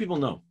know, let people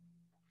know.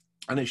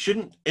 And it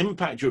shouldn't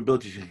impact your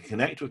ability to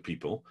connect with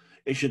people.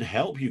 It should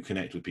help you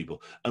connect with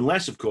people.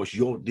 Unless, of course,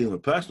 you're dealing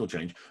with personal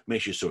change,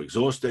 makes you so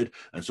exhausted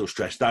and so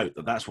stressed out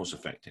that that's what's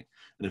affecting.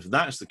 And if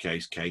that's the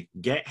case, Kate,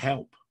 get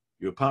help.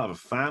 You're part of a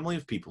family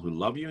of people who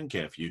love you and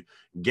care for you.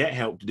 Get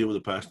help to deal with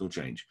the personal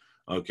change,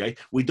 okay?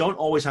 We don't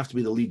always have to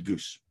be the lead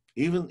goose.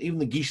 Even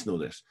the geese know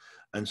this.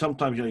 And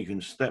sometimes, you know, you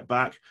can step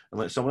back and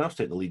let someone else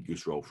take the lead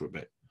goose role for a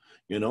bit.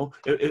 You know,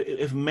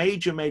 if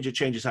major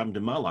changes happened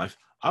in my life,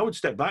 I would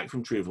step back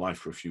from Tree of Life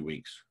for a few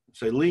weeks.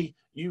 Say, Lee,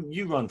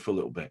 you run for a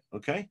little bit,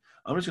 okay?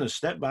 I'm just going to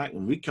step back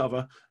and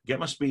recover, get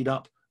my speed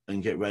up,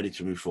 and get ready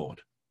to move forward,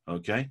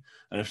 okay?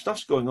 And if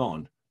stuff's going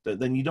on,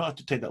 then you don't have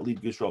to take that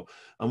lead goose role.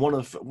 And one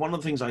of the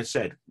things I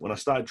said when I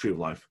started Tree of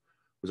Life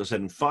was I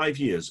said, in 5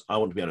 years, I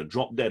want to be able to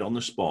drop dead on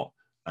the spot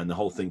and the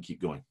whole thing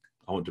keep going.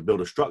 I want to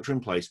build a structure in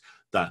place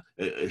that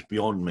is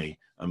beyond me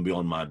and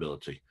beyond my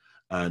ability.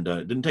 And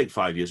it didn't take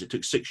 5 years, it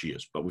took 6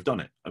 years, but we've done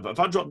it. If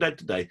I dropped dead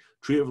today,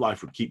 Tree of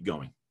Life would keep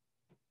going.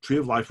 Tree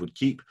of Life would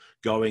keep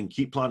going,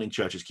 keep planting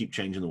churches, keep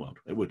changing the world.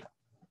 It would.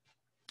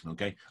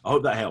 Okay, I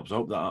hope that helps.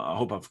 I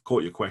hope I've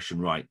caught your question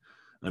right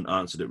and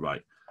answered it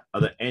right.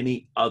 Are there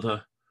any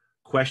other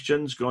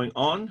questions going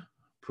on?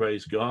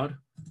 Praise God.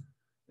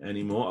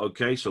 Any more?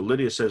 Okay, so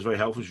Lydia says very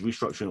helpful. She's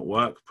restructuring at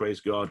work. Praise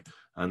God.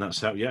 And that's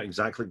how, yeah,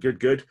 exactly.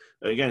 Good.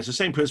 Again, it's the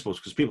same principles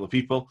because people are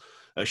people.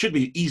 It should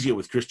be easier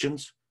with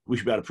Christians. We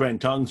should be able to pray in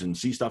tongues and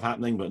see stuff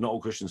happening, but not all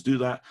Christians do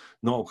that.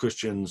 Not all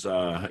Christians,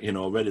 you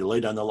know, ready to lay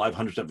down their life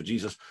 100% for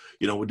Jesus.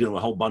 You know, we're dealing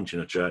with a whole bunch in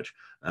a church.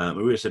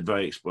 Maria said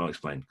very well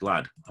explained.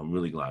 Glad. I'm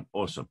really glad.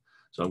 Awesome.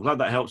 So I'm glad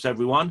that helps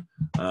everyone.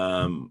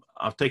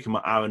 I've taken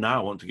my hour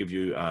now. I want to give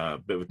you a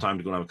bit of a time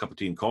to go and have a cup of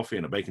tea and coffee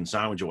and a bacon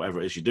sandwich or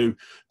whatever it is you do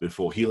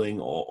before healing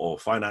or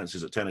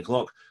finances at 10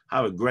 o'clock.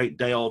 Have a great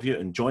day, all of you,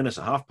 and join us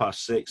at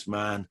 6:30,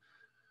 man.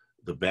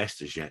 The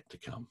best is yet to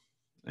come.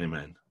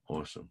 Amen.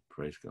 Awesome.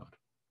 Praise God.